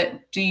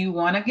 but do you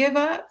want to give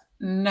up?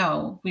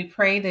 No, we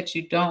pray that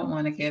you don't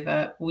want to give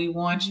up. We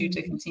want you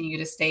to continue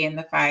to stay in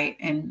the fight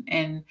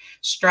and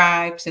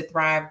strive to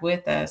thrive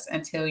with us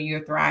until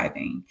you're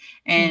thriving.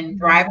 And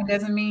thriving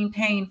doesn't mean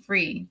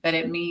pain-free, but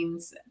it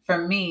means,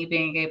 for me,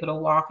 being able to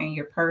walk in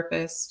your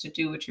purpose, to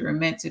do what you were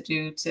meant to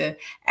do, to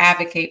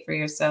advocate for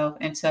yourself,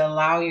 and to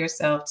allow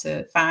yourself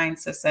to find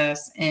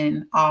success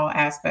in all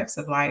aspects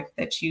of life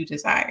that you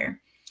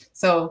desire.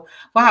 So,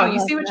 wow, you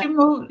see what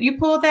you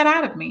pulled that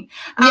out of me.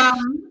 Yeah.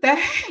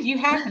 That you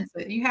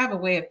have a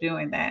way of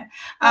doing that.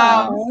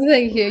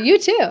 Thank you. You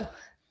too.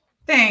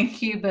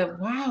 Thank you. But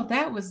wow,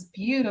 that was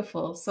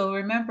beautiful. So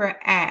remember,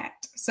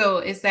 ACT. So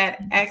is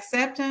that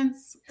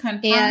acceptance,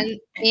 confront,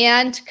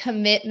 and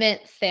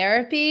commitment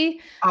therapy.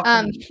 okay.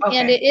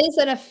 And it is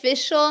an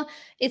official,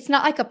 it's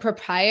not like a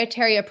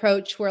proprietary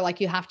approach where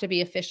like you have to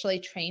be officially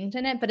trained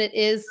in it, but it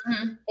is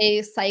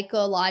a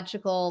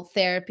psychological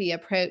therapy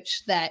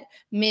approach that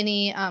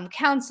many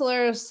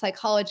counselors,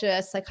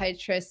 psychologists,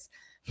 psychiatrists,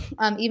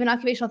 even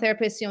occupational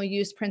therapists,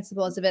 use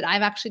principles of it.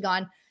 I've actually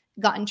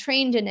gotten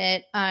trained in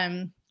it,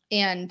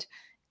 and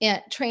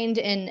trained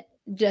in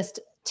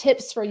just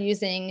tips for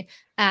using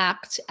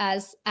ACT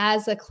as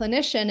a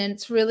clinician. And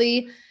it's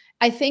really,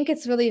 I think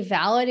it's really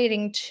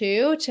validating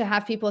too, to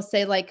have people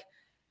say like,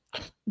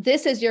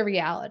 this is your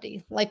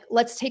reality. Like,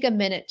 let's take a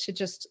minute to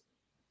just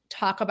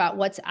talk about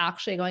what's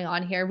actually going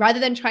on here, rather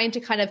than trying to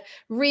kind of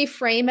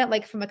reframe it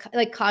like from a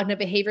like cognitive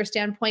behavior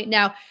standpoint.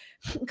 Now,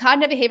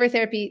 cognitive behavior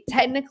therapy,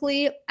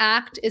 technically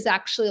ACT is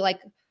actually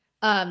like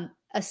a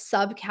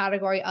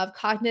subcategory of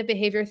cognitive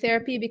behavior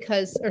therapy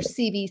or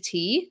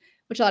CBT,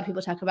 which a lot of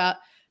people talk about,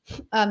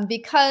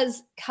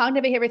 because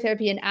cognitive behavior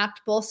therapy and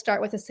ACT both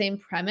start with the same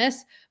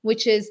premise,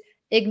 which is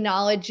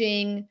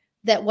acknowledging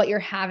that what you're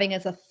having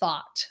is a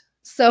thought.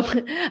 So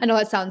I know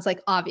that sounds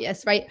like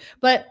obvious, right?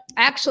 But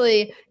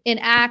actually in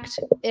ACT,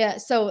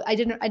 so I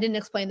didn't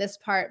explain this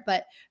part,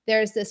 but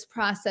there's this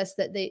process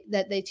that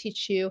they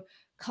teach you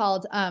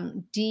called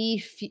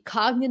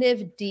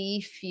cognitive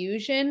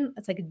defusion.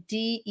 It's like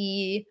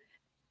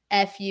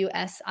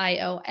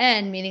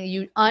DEFUSION, meaning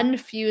you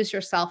unfuse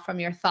yourself from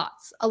your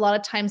thoughts. A lot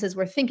of times as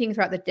we're thinking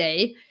throughout the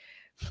day,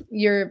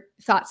 your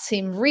thoughts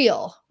seem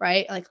real,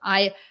 right? Like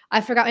I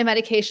forgot my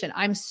medication.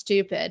 I'm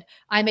stupid.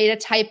 I made a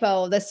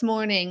typo this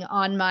morning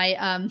on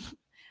my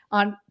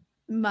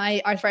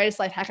arthritis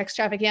life hack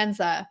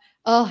extravaganza.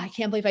 Oh, I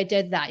can't believe I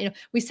did that.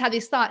 We have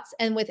these thoughts,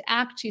 and with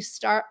ACT, you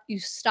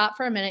stop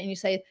for a minute and you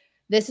say,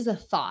 this is a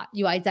thought.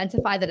 You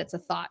identify that it's a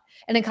thought.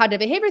 And in cognitive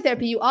behavior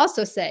therapy, you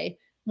also say,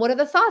 what are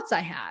the thoughts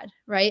I had,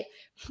 right?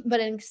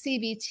 But in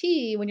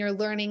CBT, when you're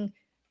learning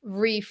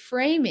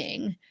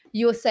reframing,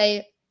 you will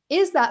say,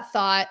 is that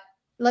thought,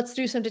 let's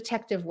do some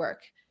detective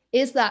work.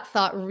 Is that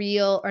thought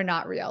real or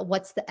not real?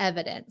 What's the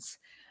evidence?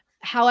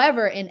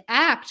 However, in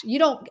ACT, you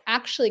don't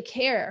actually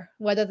care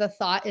whether the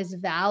thought is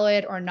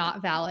valid or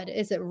not valid.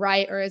 Is it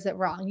right or is it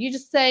wrong? You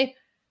just say,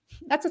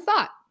 that's a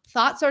thought.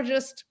 Thoughts are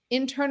just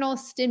internal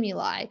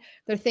stimuli.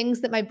 They're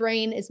things that my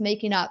brain is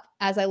making up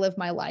as I live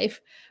my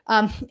life.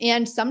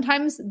 And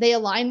sometimes they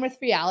align with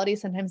reality,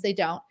 sometimes they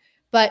don't.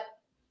 But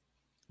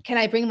can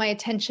I bring my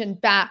attention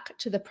back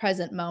to the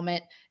present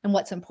moment and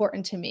what's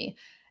important to me?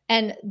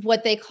 And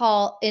what they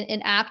call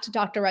in ACT,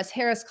 Dr. Russ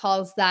Harris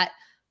calls that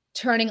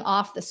turning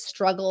off the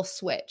struggle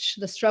switch.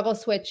 The struggle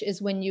switch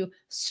is when you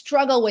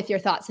struggle with your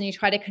thoughts and you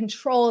try to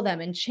control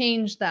them and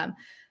change them.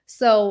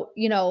 So,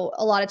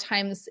 a lot of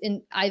times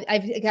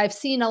I've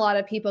seen a lot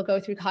of people go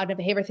through cognitive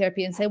behavior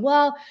therapy and say,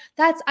 well,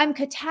 I'm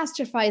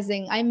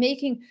catastrophizing. I'm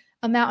making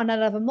a mountain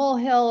out of a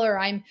molehill, or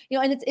and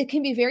it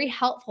can be very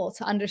helpful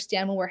to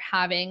understand when we're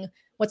having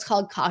what's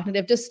called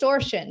cognitive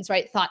distortions,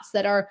 right? Thoughts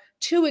that are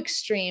too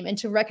extreme, and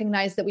to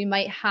recognize that we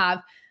might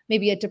have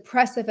maybe a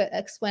depressive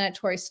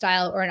explanatory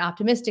style or an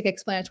optimistic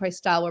explanatory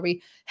style where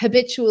we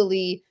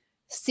habitually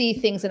see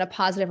things in a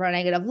positive or a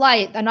negative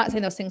light. I'm not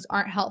saying those things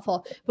aren't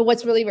helpful, but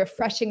what's really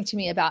refreshing to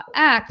me about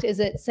ACT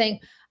is it's saying,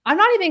 I'm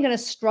not even going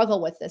to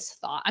struggle with this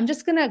thought. I'm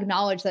just going to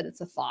acknowledge that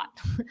it's a thought.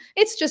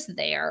 It's just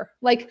there.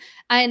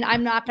 And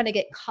I'm not going to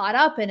get caught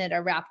up in it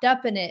or wrapped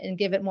up in it and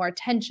give it more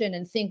attention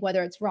and think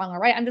whether it's wrong or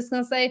right. I'm just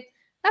going to say,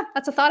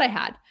 that's a thought I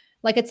had.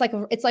 It's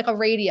like a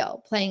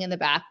radio playing in the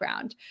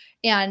background.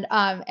 And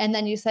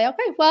then you say,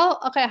 okay,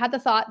 I had the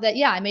thought that,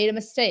 I made a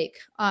mistake.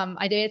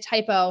 I did a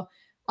typo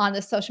on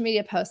the social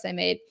media post I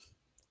made.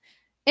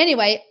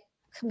 Anyway,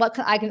 what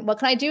can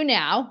I do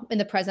now in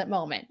the present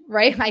moment,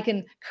 right? I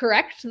can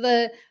correct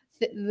the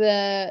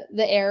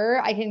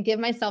error. I can give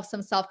myself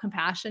some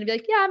self-compassion and be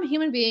like, I'm a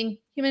human being.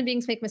 Human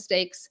beings make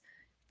mistakes.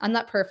 I'm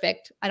not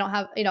perfect. I don't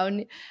have,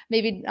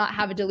 maybe not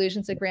have a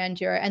delusions of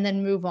grandeur, and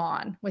then move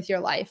on with your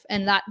life.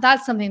 And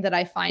that's something that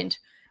I find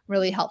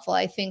really helpful.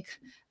 I think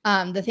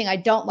the thing I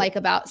don't like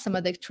about some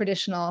of the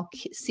traditional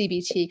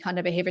CBT,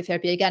 cognitive behavior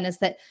therapy, again, is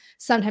that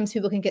sometimes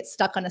people can get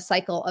stuck on a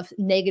cycle of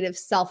negative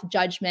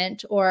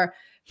self-judgment or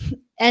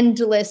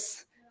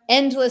endless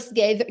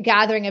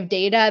gathering of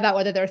data about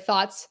whether their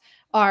thoughts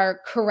are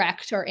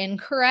correct or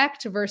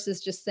incorrect,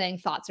 versus just saying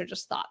thoughts are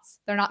just thoughts.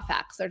 They're not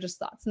facts. They're just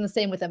thoughts. And the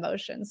same with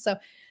emotions. So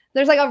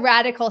there's like a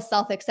radical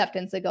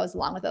self-acceptance that goes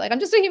along with it. Like, I'm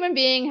just a human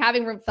being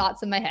having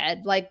thoughts in my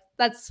head. Like,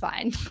 that's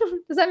fine.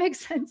 Does that make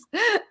sense?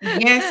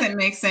 Yes, it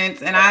makes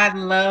sense. And I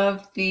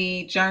love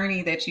the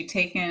journey that you've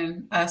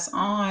taken us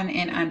on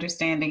in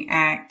understanding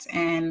ACT,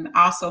 and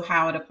also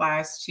how it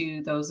applies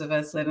to those of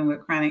us living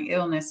with chronic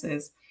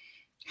illnesses.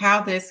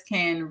 How this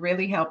can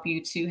really help you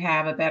to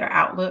have a better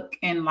outlook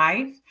in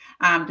life,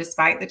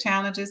 despite the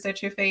challenges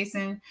that you're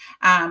facing.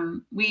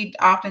 We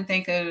often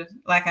think of,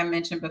 like I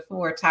mentioned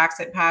before,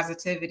 toxic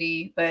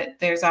positivity, but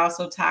there's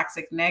also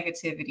toxic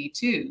negativity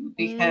too,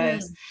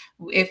 because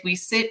if we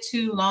sit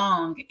too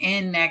long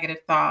in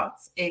negative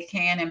thoughts, it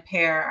can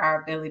impair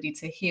our ability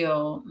to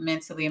heal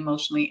mentally,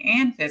 emotionally,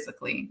 and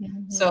physically.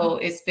 Mm-hmm. So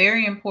it's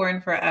very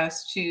important for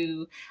us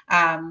to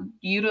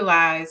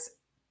utilize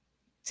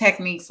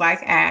techniques like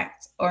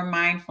ACT or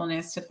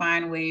mindfulness to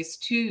find ways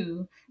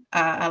to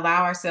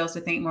allow ourselves to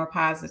think more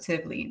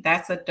positively.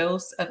 That's a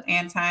dose of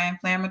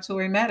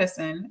anti-inflammatory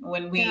medicine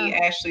when we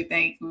actually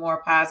think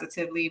more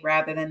positively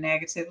rather than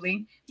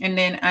negatively, and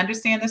then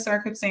understand the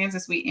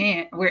circumstances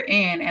we're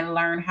in and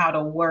learn how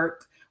to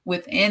work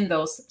within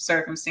those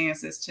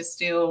circumstances to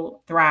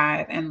still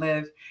thrive and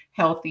live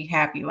healthy,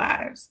 happy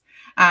lives,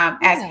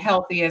 as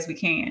healthy as we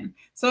can.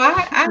 So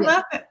I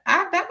love it.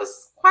 That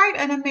was quite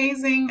an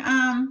amazing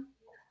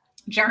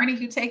journey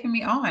you've taken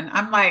me on.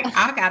 I'm like,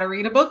 I got to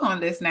read a book on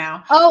this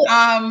now.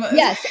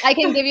 Yes, I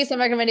can give you some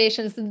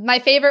recommendations. My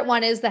favorite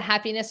one is The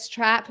Happiness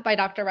Trap by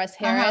Dr. Russ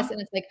Harris.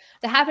 And it's like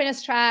The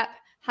Happiness Trap,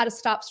 How to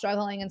Stop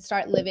Struggling and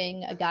Start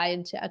Living, a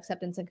guide to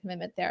acceptance and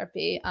commitment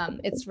therapy.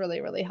 It's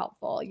really, really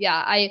helpful.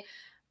 Yeah.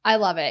 I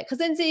love it.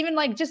 Cause it's even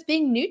like just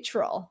being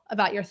neutral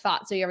about your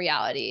thoughts or your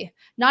reality,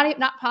 not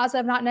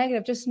positive, not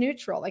negative, just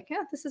neutral. Like,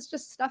 yeah, this is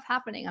just stuff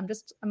happening. I'm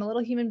a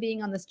little human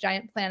being on this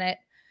giant planet.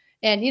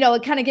 And,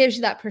 it kind of gives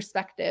you that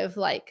perspective.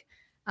 Like,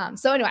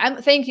 so anyway,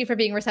 thank you for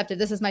being receptive.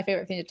 This is my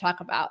favorite thing to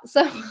talk about.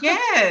 So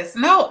Yes.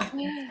 No.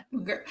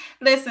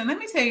 Listen, let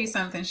me tell you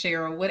something,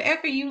 Cheryl.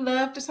 Whatever you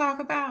love to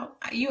talk about,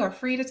 you are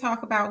free to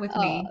talk about with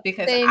oh, me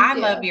because thank I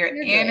you. love your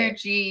You're great.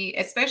 energy,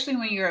 especially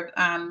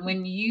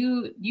when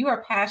you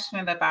are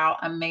passionate about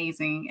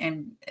amazing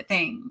and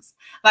things.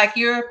 Like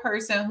you're a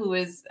person who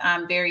is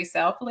very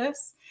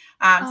selfless,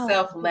 Oh,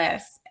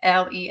 selfless,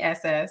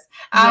 LESS.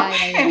 Um, yeah,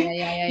 yeah, yeah, yeah, yeah,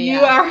 yeah,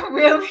 you yeah. are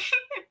really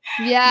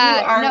you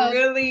Yeah, are no,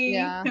 really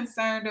yeah.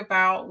 concerned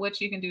about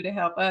what you can do to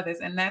help others.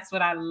 And that's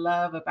what I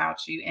love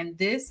about you. And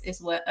this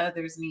is what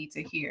others need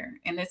to hear.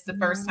 And it's the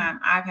first Yeah. time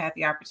I've had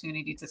the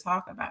opportunity to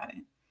talk about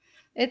it.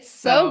 It's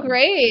so So,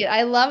 great.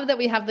 I love that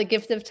we have the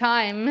gift of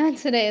time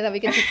today that we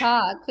get to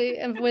talk.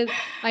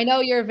 I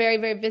know you're very,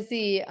 very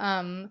busy.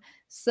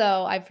 So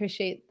I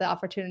appreciate the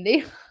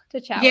opportunity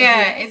to chat with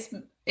yeah,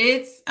 you.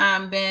 it's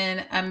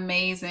been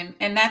amazing,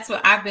 and that's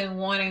what I've been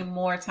wanting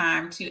more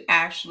time to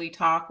actually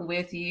talk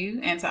with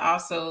you, and to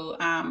also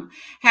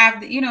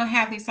have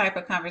these type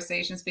of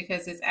conversations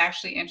because it's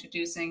actually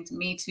introducing to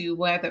me to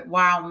whether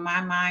while my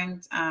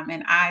mind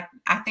and I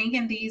think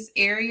in these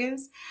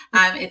areas,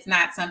 it's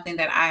not something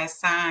that I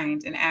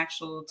assigned an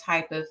actual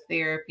type of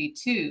therapy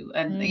to,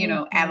 and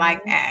I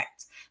like Mhm.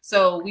 ACT.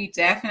 So we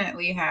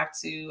definitely have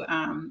to.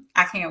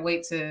 I can't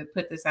wait to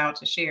put this out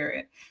to share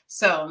it.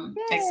 So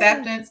Yay.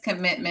 acceptance,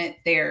 commitment,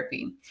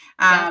 therapy.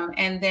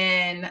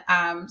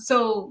 Yep.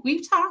 So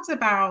we've talked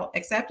about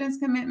acceptance,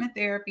 commitment,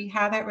 therapy,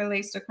 how that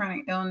relates to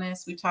chronic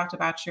illness. We've talked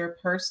about your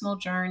personal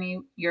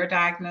journey, your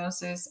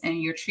diagnosis,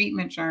 and your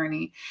treatment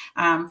journey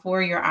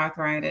for your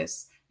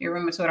arthritis, your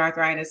rheumatoid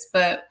arthritis.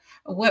 But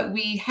what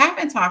we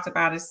haven't talked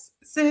about is,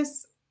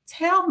 sis,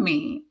 tell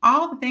me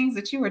all the things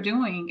that you are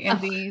doing in Oh,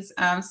 these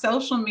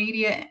social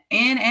media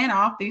and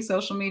off these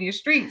social media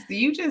streets.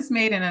 You just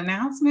made an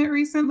announcement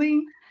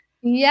recently.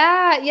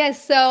 yeah,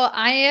 yes. So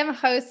I am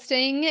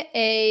hosting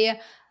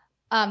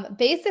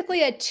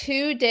basically a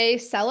 2-day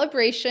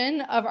celebration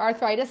of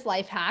arthritis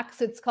life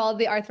hacks. It's called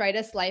the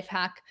Arthritis Life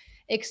Hack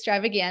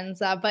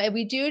Extravaganza. But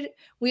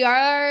we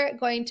are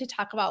going to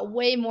talk about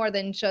way more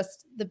than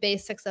just the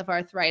basics of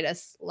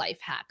arthritis life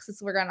hacks.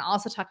 We're going to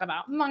also talk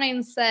about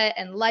mindset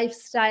and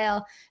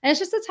lifestyle. And it's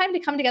just a time to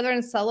come together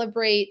and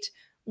celebrate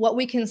what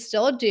we can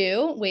still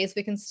do, ways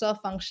we can still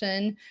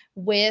function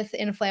with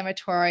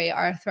inflammatory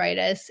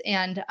arthritis.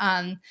 And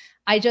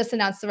I just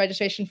announced the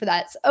registration for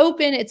that. It's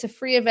open. It's a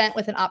free event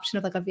with an option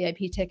of like a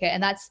VIP ticket.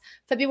 And that's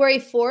February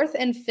 4th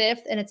and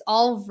 5th. And it's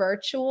all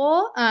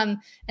virtual. And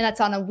that's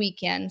on a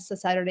weekend. So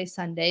Saturday,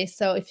 Sunday.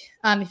 So if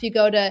you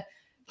go to,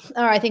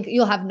 or I think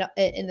you'll have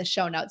it in the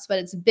show notes, but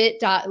it's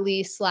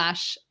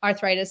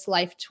bit.ly/arthritis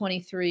life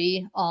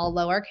 23, all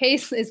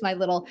lowercase, is my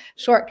little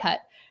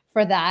shortcut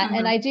for that.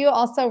 And Mhm. I do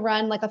also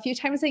run like a few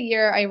times a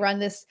year. I run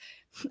this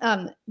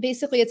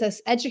basically it's an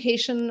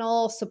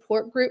educational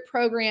support group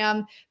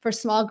program for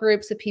small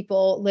groups of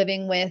people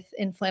living with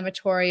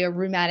inflammatory or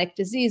rheumatic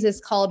diseases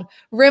called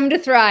Room to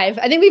Thrive.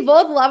 I think we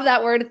both love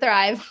that word,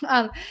 thrive.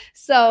 And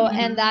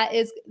Mhm. that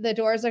is, the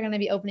doors are going to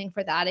be opening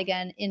for that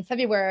again in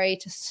February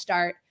to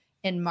start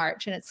in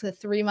March. And it's a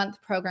 3-month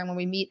program where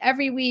we meet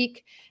every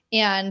week.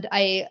 And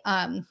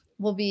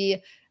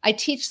I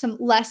teach some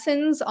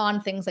lessons on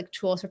things like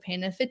tools for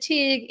pain and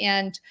fatigue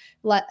and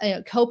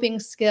coping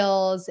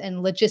skills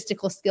and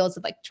logistical skills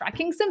of like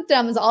tracking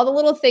symptoms, all the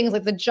little things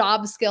like the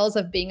job skills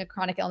of being a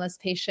chronic illness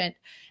patient.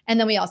 And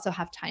then we also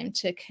have time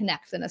to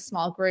connect in a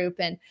small group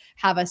and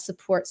have a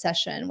support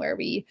session where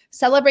we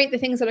celebrate the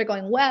things that are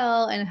going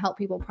well and help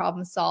people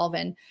problem solve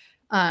and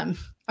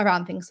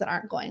around things that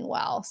aren't going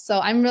well. So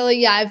I'm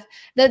really,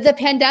 the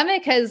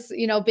pandemic has,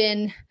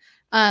 been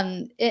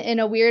in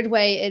a weird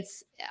way.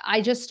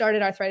 I just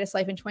started Arthritis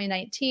Life in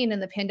 2019,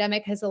 and the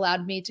pandemic has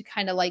allowed me to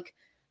kind of like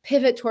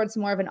pivot towards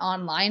more of an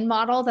online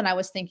model than I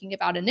was thinking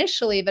about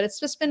initially. But it's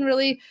just been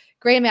really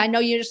great. I mean, I know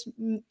you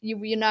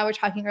and I were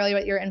talking earlier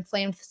about your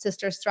Inflamed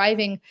Sisters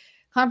Thriving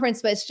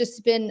conference, but it's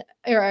just been,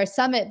 or our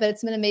summit, but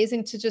it's been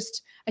amazing to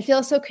just, I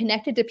feel so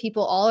connected to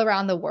people all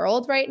around the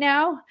world right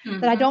now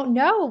that I Mhm. don't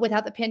know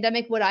without the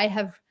pandemic would I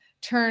have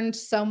turned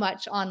so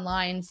much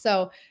online.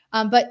 So,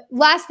 but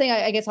last thing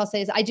I guess I'll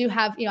say is I do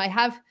have,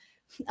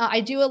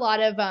 I do a lot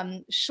of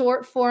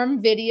short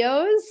form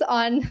videos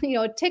on,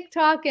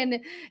 TikTok and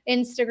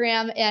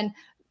Instagram. And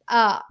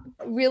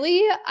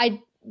really, I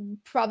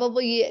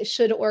probably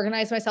should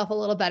organize myself a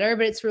little better,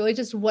 but it's really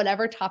just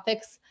whatever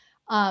topics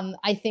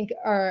I think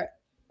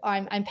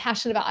I'm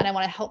passionate about and I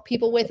want to help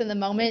people with in the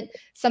moment.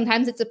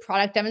 Sometimes it's a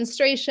product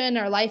demonstration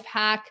or life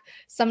hack.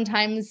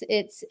 Sometimes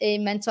it's a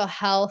mental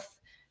health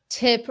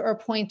tip or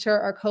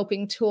pointer or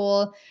coping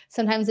tool.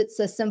 Sometimes it's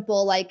a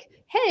simple like,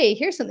 hey,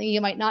 here's something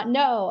you might not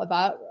know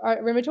about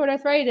rheumatoid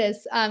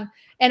arthritis. And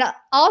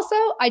also,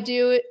 I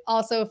do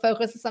also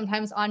focus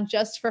sometimes on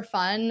just for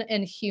fun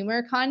and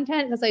humor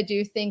content because I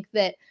do think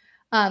that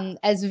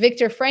As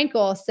Viktor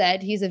Frankl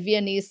said, he's a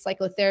Viennese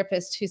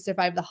psychotherapist who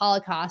survived the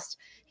Holocaust.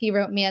 He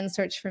wrote Man's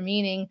Search for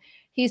Meaning.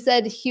 He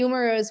said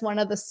humor is one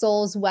of the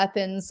soul's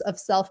weapons of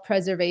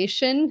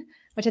self-preservation,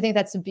 which I think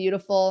that's a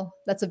beautiful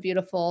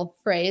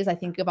phrase. I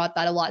think about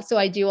that a lot. So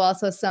I do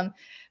also some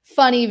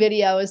funny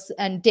videos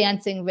and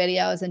dancing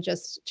videos and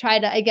just try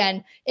to,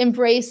 again,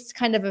 embrace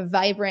kind of a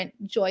vibrant,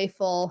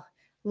 joyful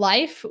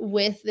life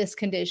with this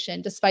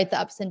condition, despite the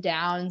ups and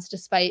downs,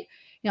 despite,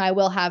 I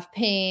will have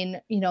pain,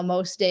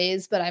 most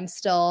days, but I'm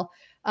still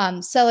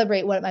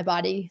celebrate what my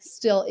body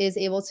still is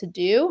able to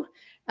do.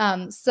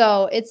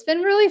 So it's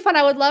been really fun.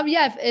 I would love,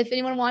 if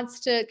anyone wants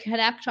to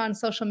connect on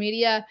social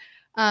media,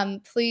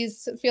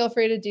 please feel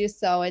free to do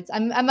so.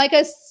 I'm like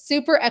a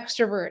super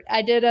extrovert.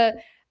 I did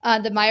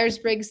the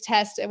Myers-Briggs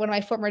test at one of my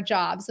former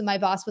jobs, and my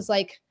boss was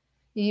like,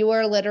 "You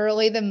are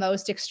literally the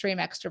most extreme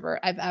extrovert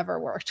I've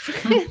ever worked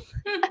with."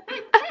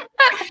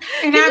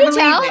 And I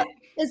believe it.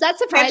 Is that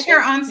surprising? Catch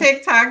her on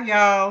TikTok,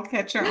 y'all.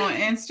 Catch her on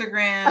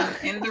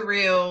Instagram, in the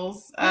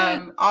reels,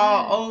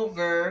 all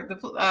over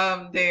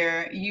the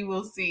there. You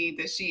will see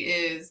that she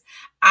is.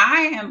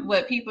 I am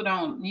what people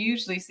don't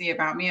usually see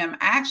about me. I'm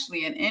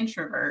actually an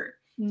introvert.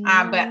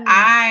 But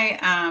I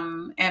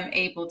am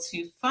able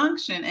to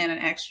function in an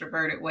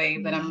extroverted way,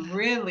 but I'm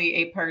really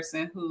a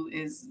person who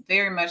is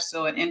very much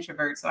so an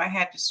introvert. So I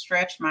had to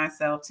stretch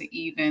myself to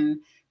even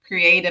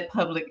create a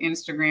public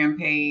Instagram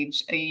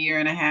page a year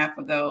and a half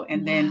ago,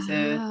 and then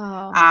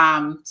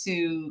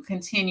to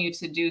continue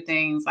to do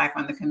things like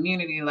on the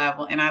community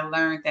level. And I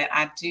learned that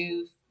I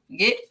do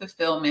get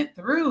fulfillment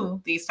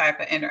through these type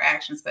of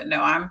interactions. But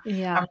no,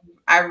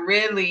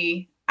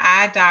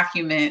 I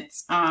document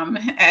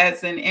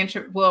as an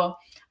introvert. Well,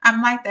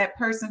 I'm like that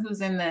person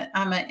who's I'm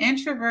an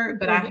introvert,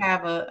 but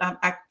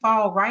I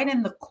fall right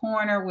in the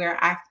corner where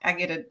I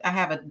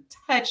have a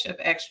touch of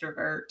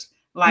extrovert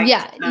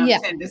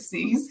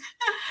tendencies.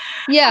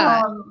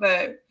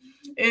 But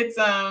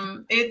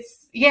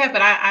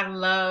but I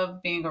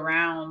love being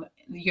around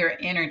your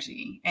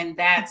energy, and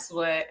that's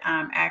what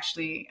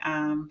actually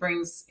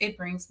brings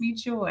me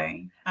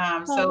joy.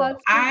 So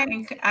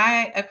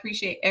I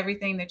appreciate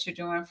everything that you're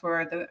doing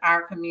for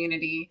our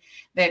community,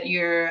 that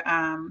you're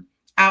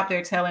out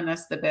there telling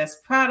us the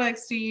best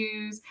products to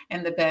use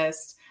and the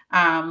best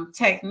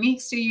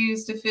techniques to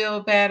use to feel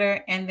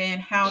better, and then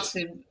how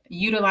to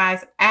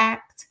utilize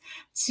ACT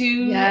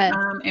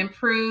to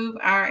improve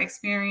our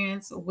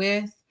experience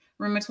with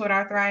rheumatoid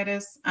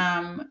arthritis.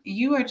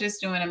 You are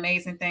just doing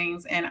amazing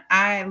things, and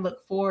I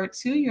look forward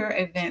to your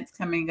events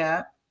coming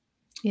up.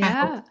 I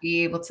hope to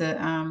be able to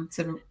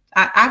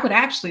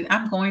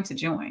I'm going to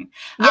join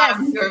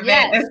your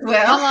event as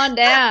well. Come on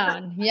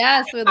down.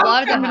 Yes, we'd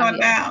love to have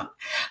you. Down.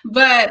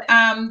 But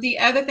the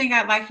other thing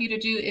I'd like you to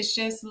do is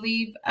just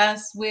leave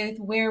us with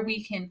where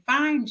we can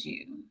find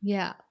you.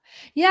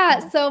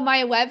 So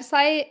my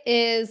website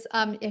is,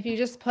 if you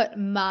just put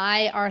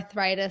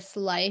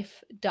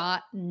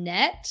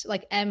myarthritislife.net,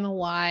 like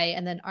MY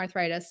and then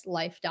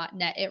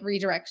arthritislife.net, it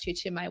redirects you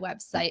to my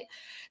website.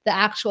 The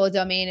actual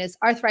domain is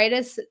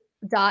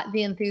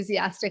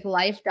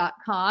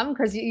arthritis.theenthusiasticlife.com,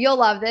 because you'll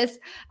love this.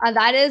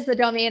 That is the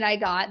domain I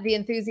got,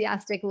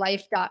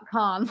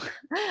 theenthusiasticlife.com,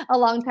 a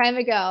long time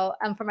ago,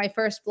 for my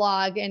first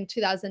blog in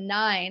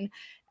 2009.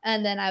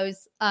 And then I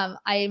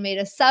made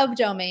a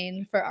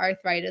subdomain for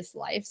Arthritis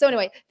Life. So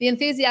anyway, the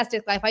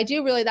enthusiastic life,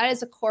 that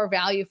is a core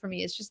value for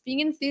me. It's just being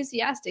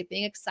enthusiastic,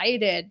 being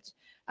excited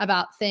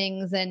about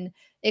things and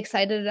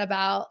excited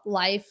about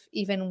life,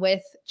 even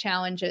with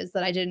challenges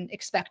that I didn't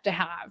expect to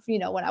have,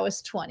 when I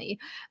was 20.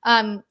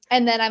 And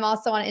then I'm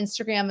also on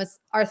Instagram as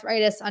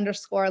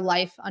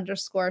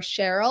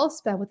arthritis_life_Cheryl,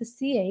 spelled with a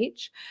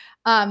CH.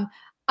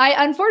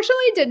 I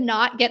unfortunately did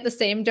not get the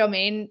same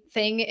domain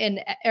thing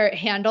or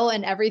handle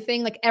and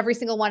everything. Like every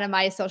single one of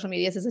my social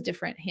medias is a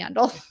different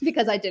handle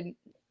because I didn't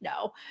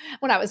know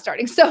when I was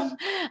starting. So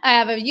I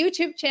have a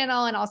YouTube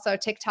channel, and also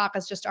TikTok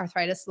is just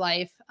Arthritis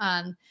Life.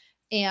 And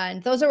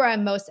those are where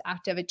I'm most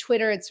active. At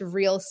Twitter, it's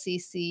Real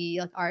CC,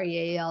 like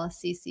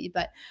REALCC.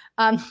 But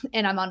and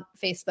I'm on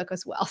Facebook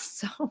as well.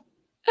 So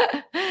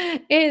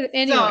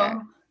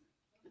anywhere.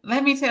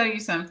 Let me tell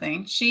you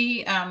something.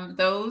 She,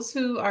 those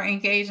who are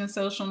engaged in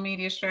social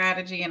media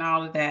strategy and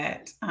all of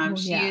that,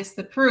 she is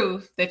the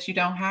proof that you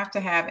don't have to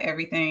have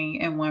everything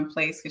in one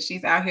place, because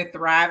she's out here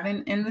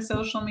thriving in the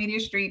social media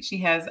street. She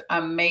has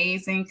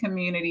amazing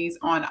communities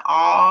on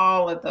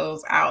all of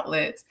those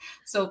outlets.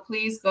 So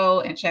please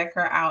go and check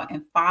her out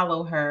and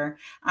follow her.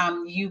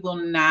 You will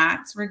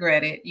not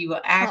regret it. You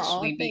will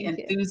actually be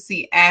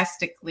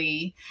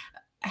enthusiastically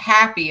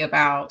happy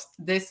about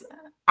this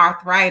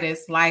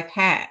arthritis life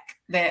hack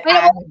that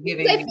I'm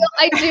giving you.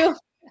 I do.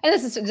 And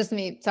this is just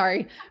me,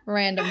 sorry,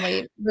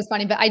 randomly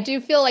responding, but I do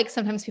feel like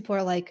sometimes people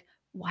are like,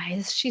 why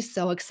is she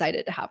so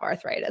excited to have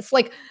arthritis?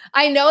 Like,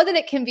 I know that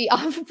it can be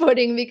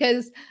off-putting,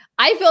 because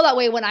I feel that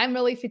way when I'm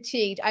really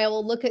fatigued. I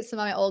will look at some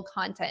of my old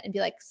content and be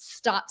like,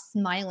 stop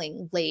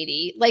smiling,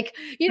 lady. Like,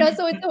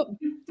 so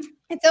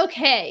it's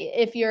okay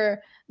if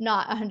you're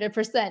not 100%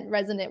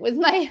 resonate with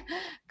my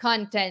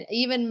content.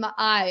 Even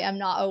I am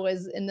not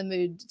always in the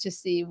mood to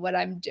see what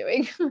I'm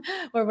doing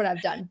or what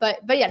I've done. But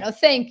yeah, no,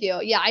 thank you.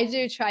 Yeah, I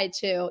do try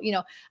to,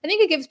 I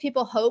think it gives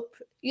people hope,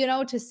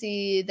 to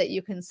see that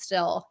you can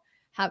still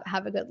have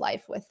a good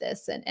life with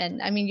this.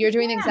 And I mean, you're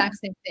doing the Yeah. exact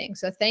same thing.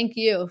 So thank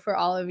you for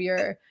all of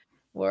your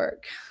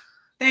work.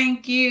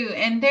 Thank you.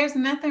 And there's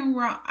nothing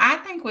wrong. I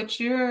think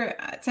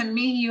to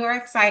me, your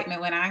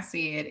excitement when I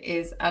see it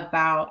is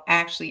about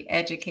actually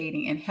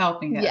educating and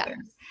helping Yeah.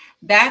 others.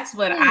 That's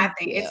what I Thank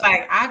think. you. It's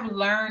like I've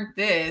learned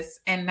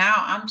this and now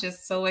I'm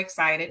just so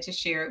excited to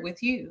share it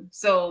with you.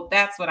 So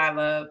that's what I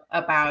love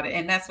about it.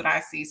 And that's what I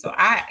see. So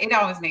it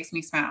always makes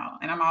me smile.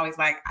 And I'm always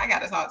like, I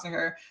got to talk to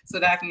her so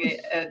that I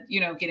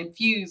can get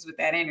infused with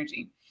that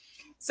energy.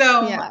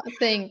 So Yeah,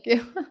 thank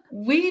you.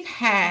 we've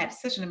had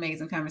such an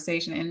amazing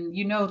conversation, and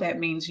that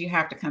means you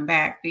have to come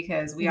back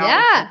because we always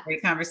have Yeah.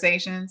 great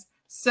conversations.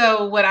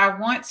 So, what I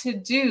want to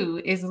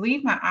do is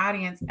leave my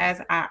audience as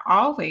I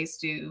always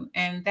do,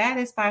 and that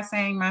is by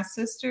saying, my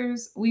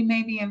sisters, we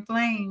may be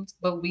inflamed,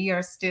 but we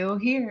are still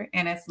here.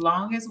 And as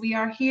long as we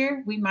are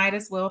here, we might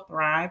as well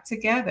thrive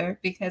together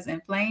because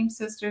inflamed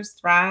sisters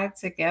thrive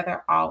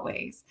together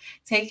always.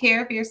 Take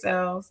care of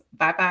yourselves.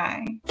 Bye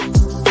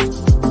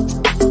bye.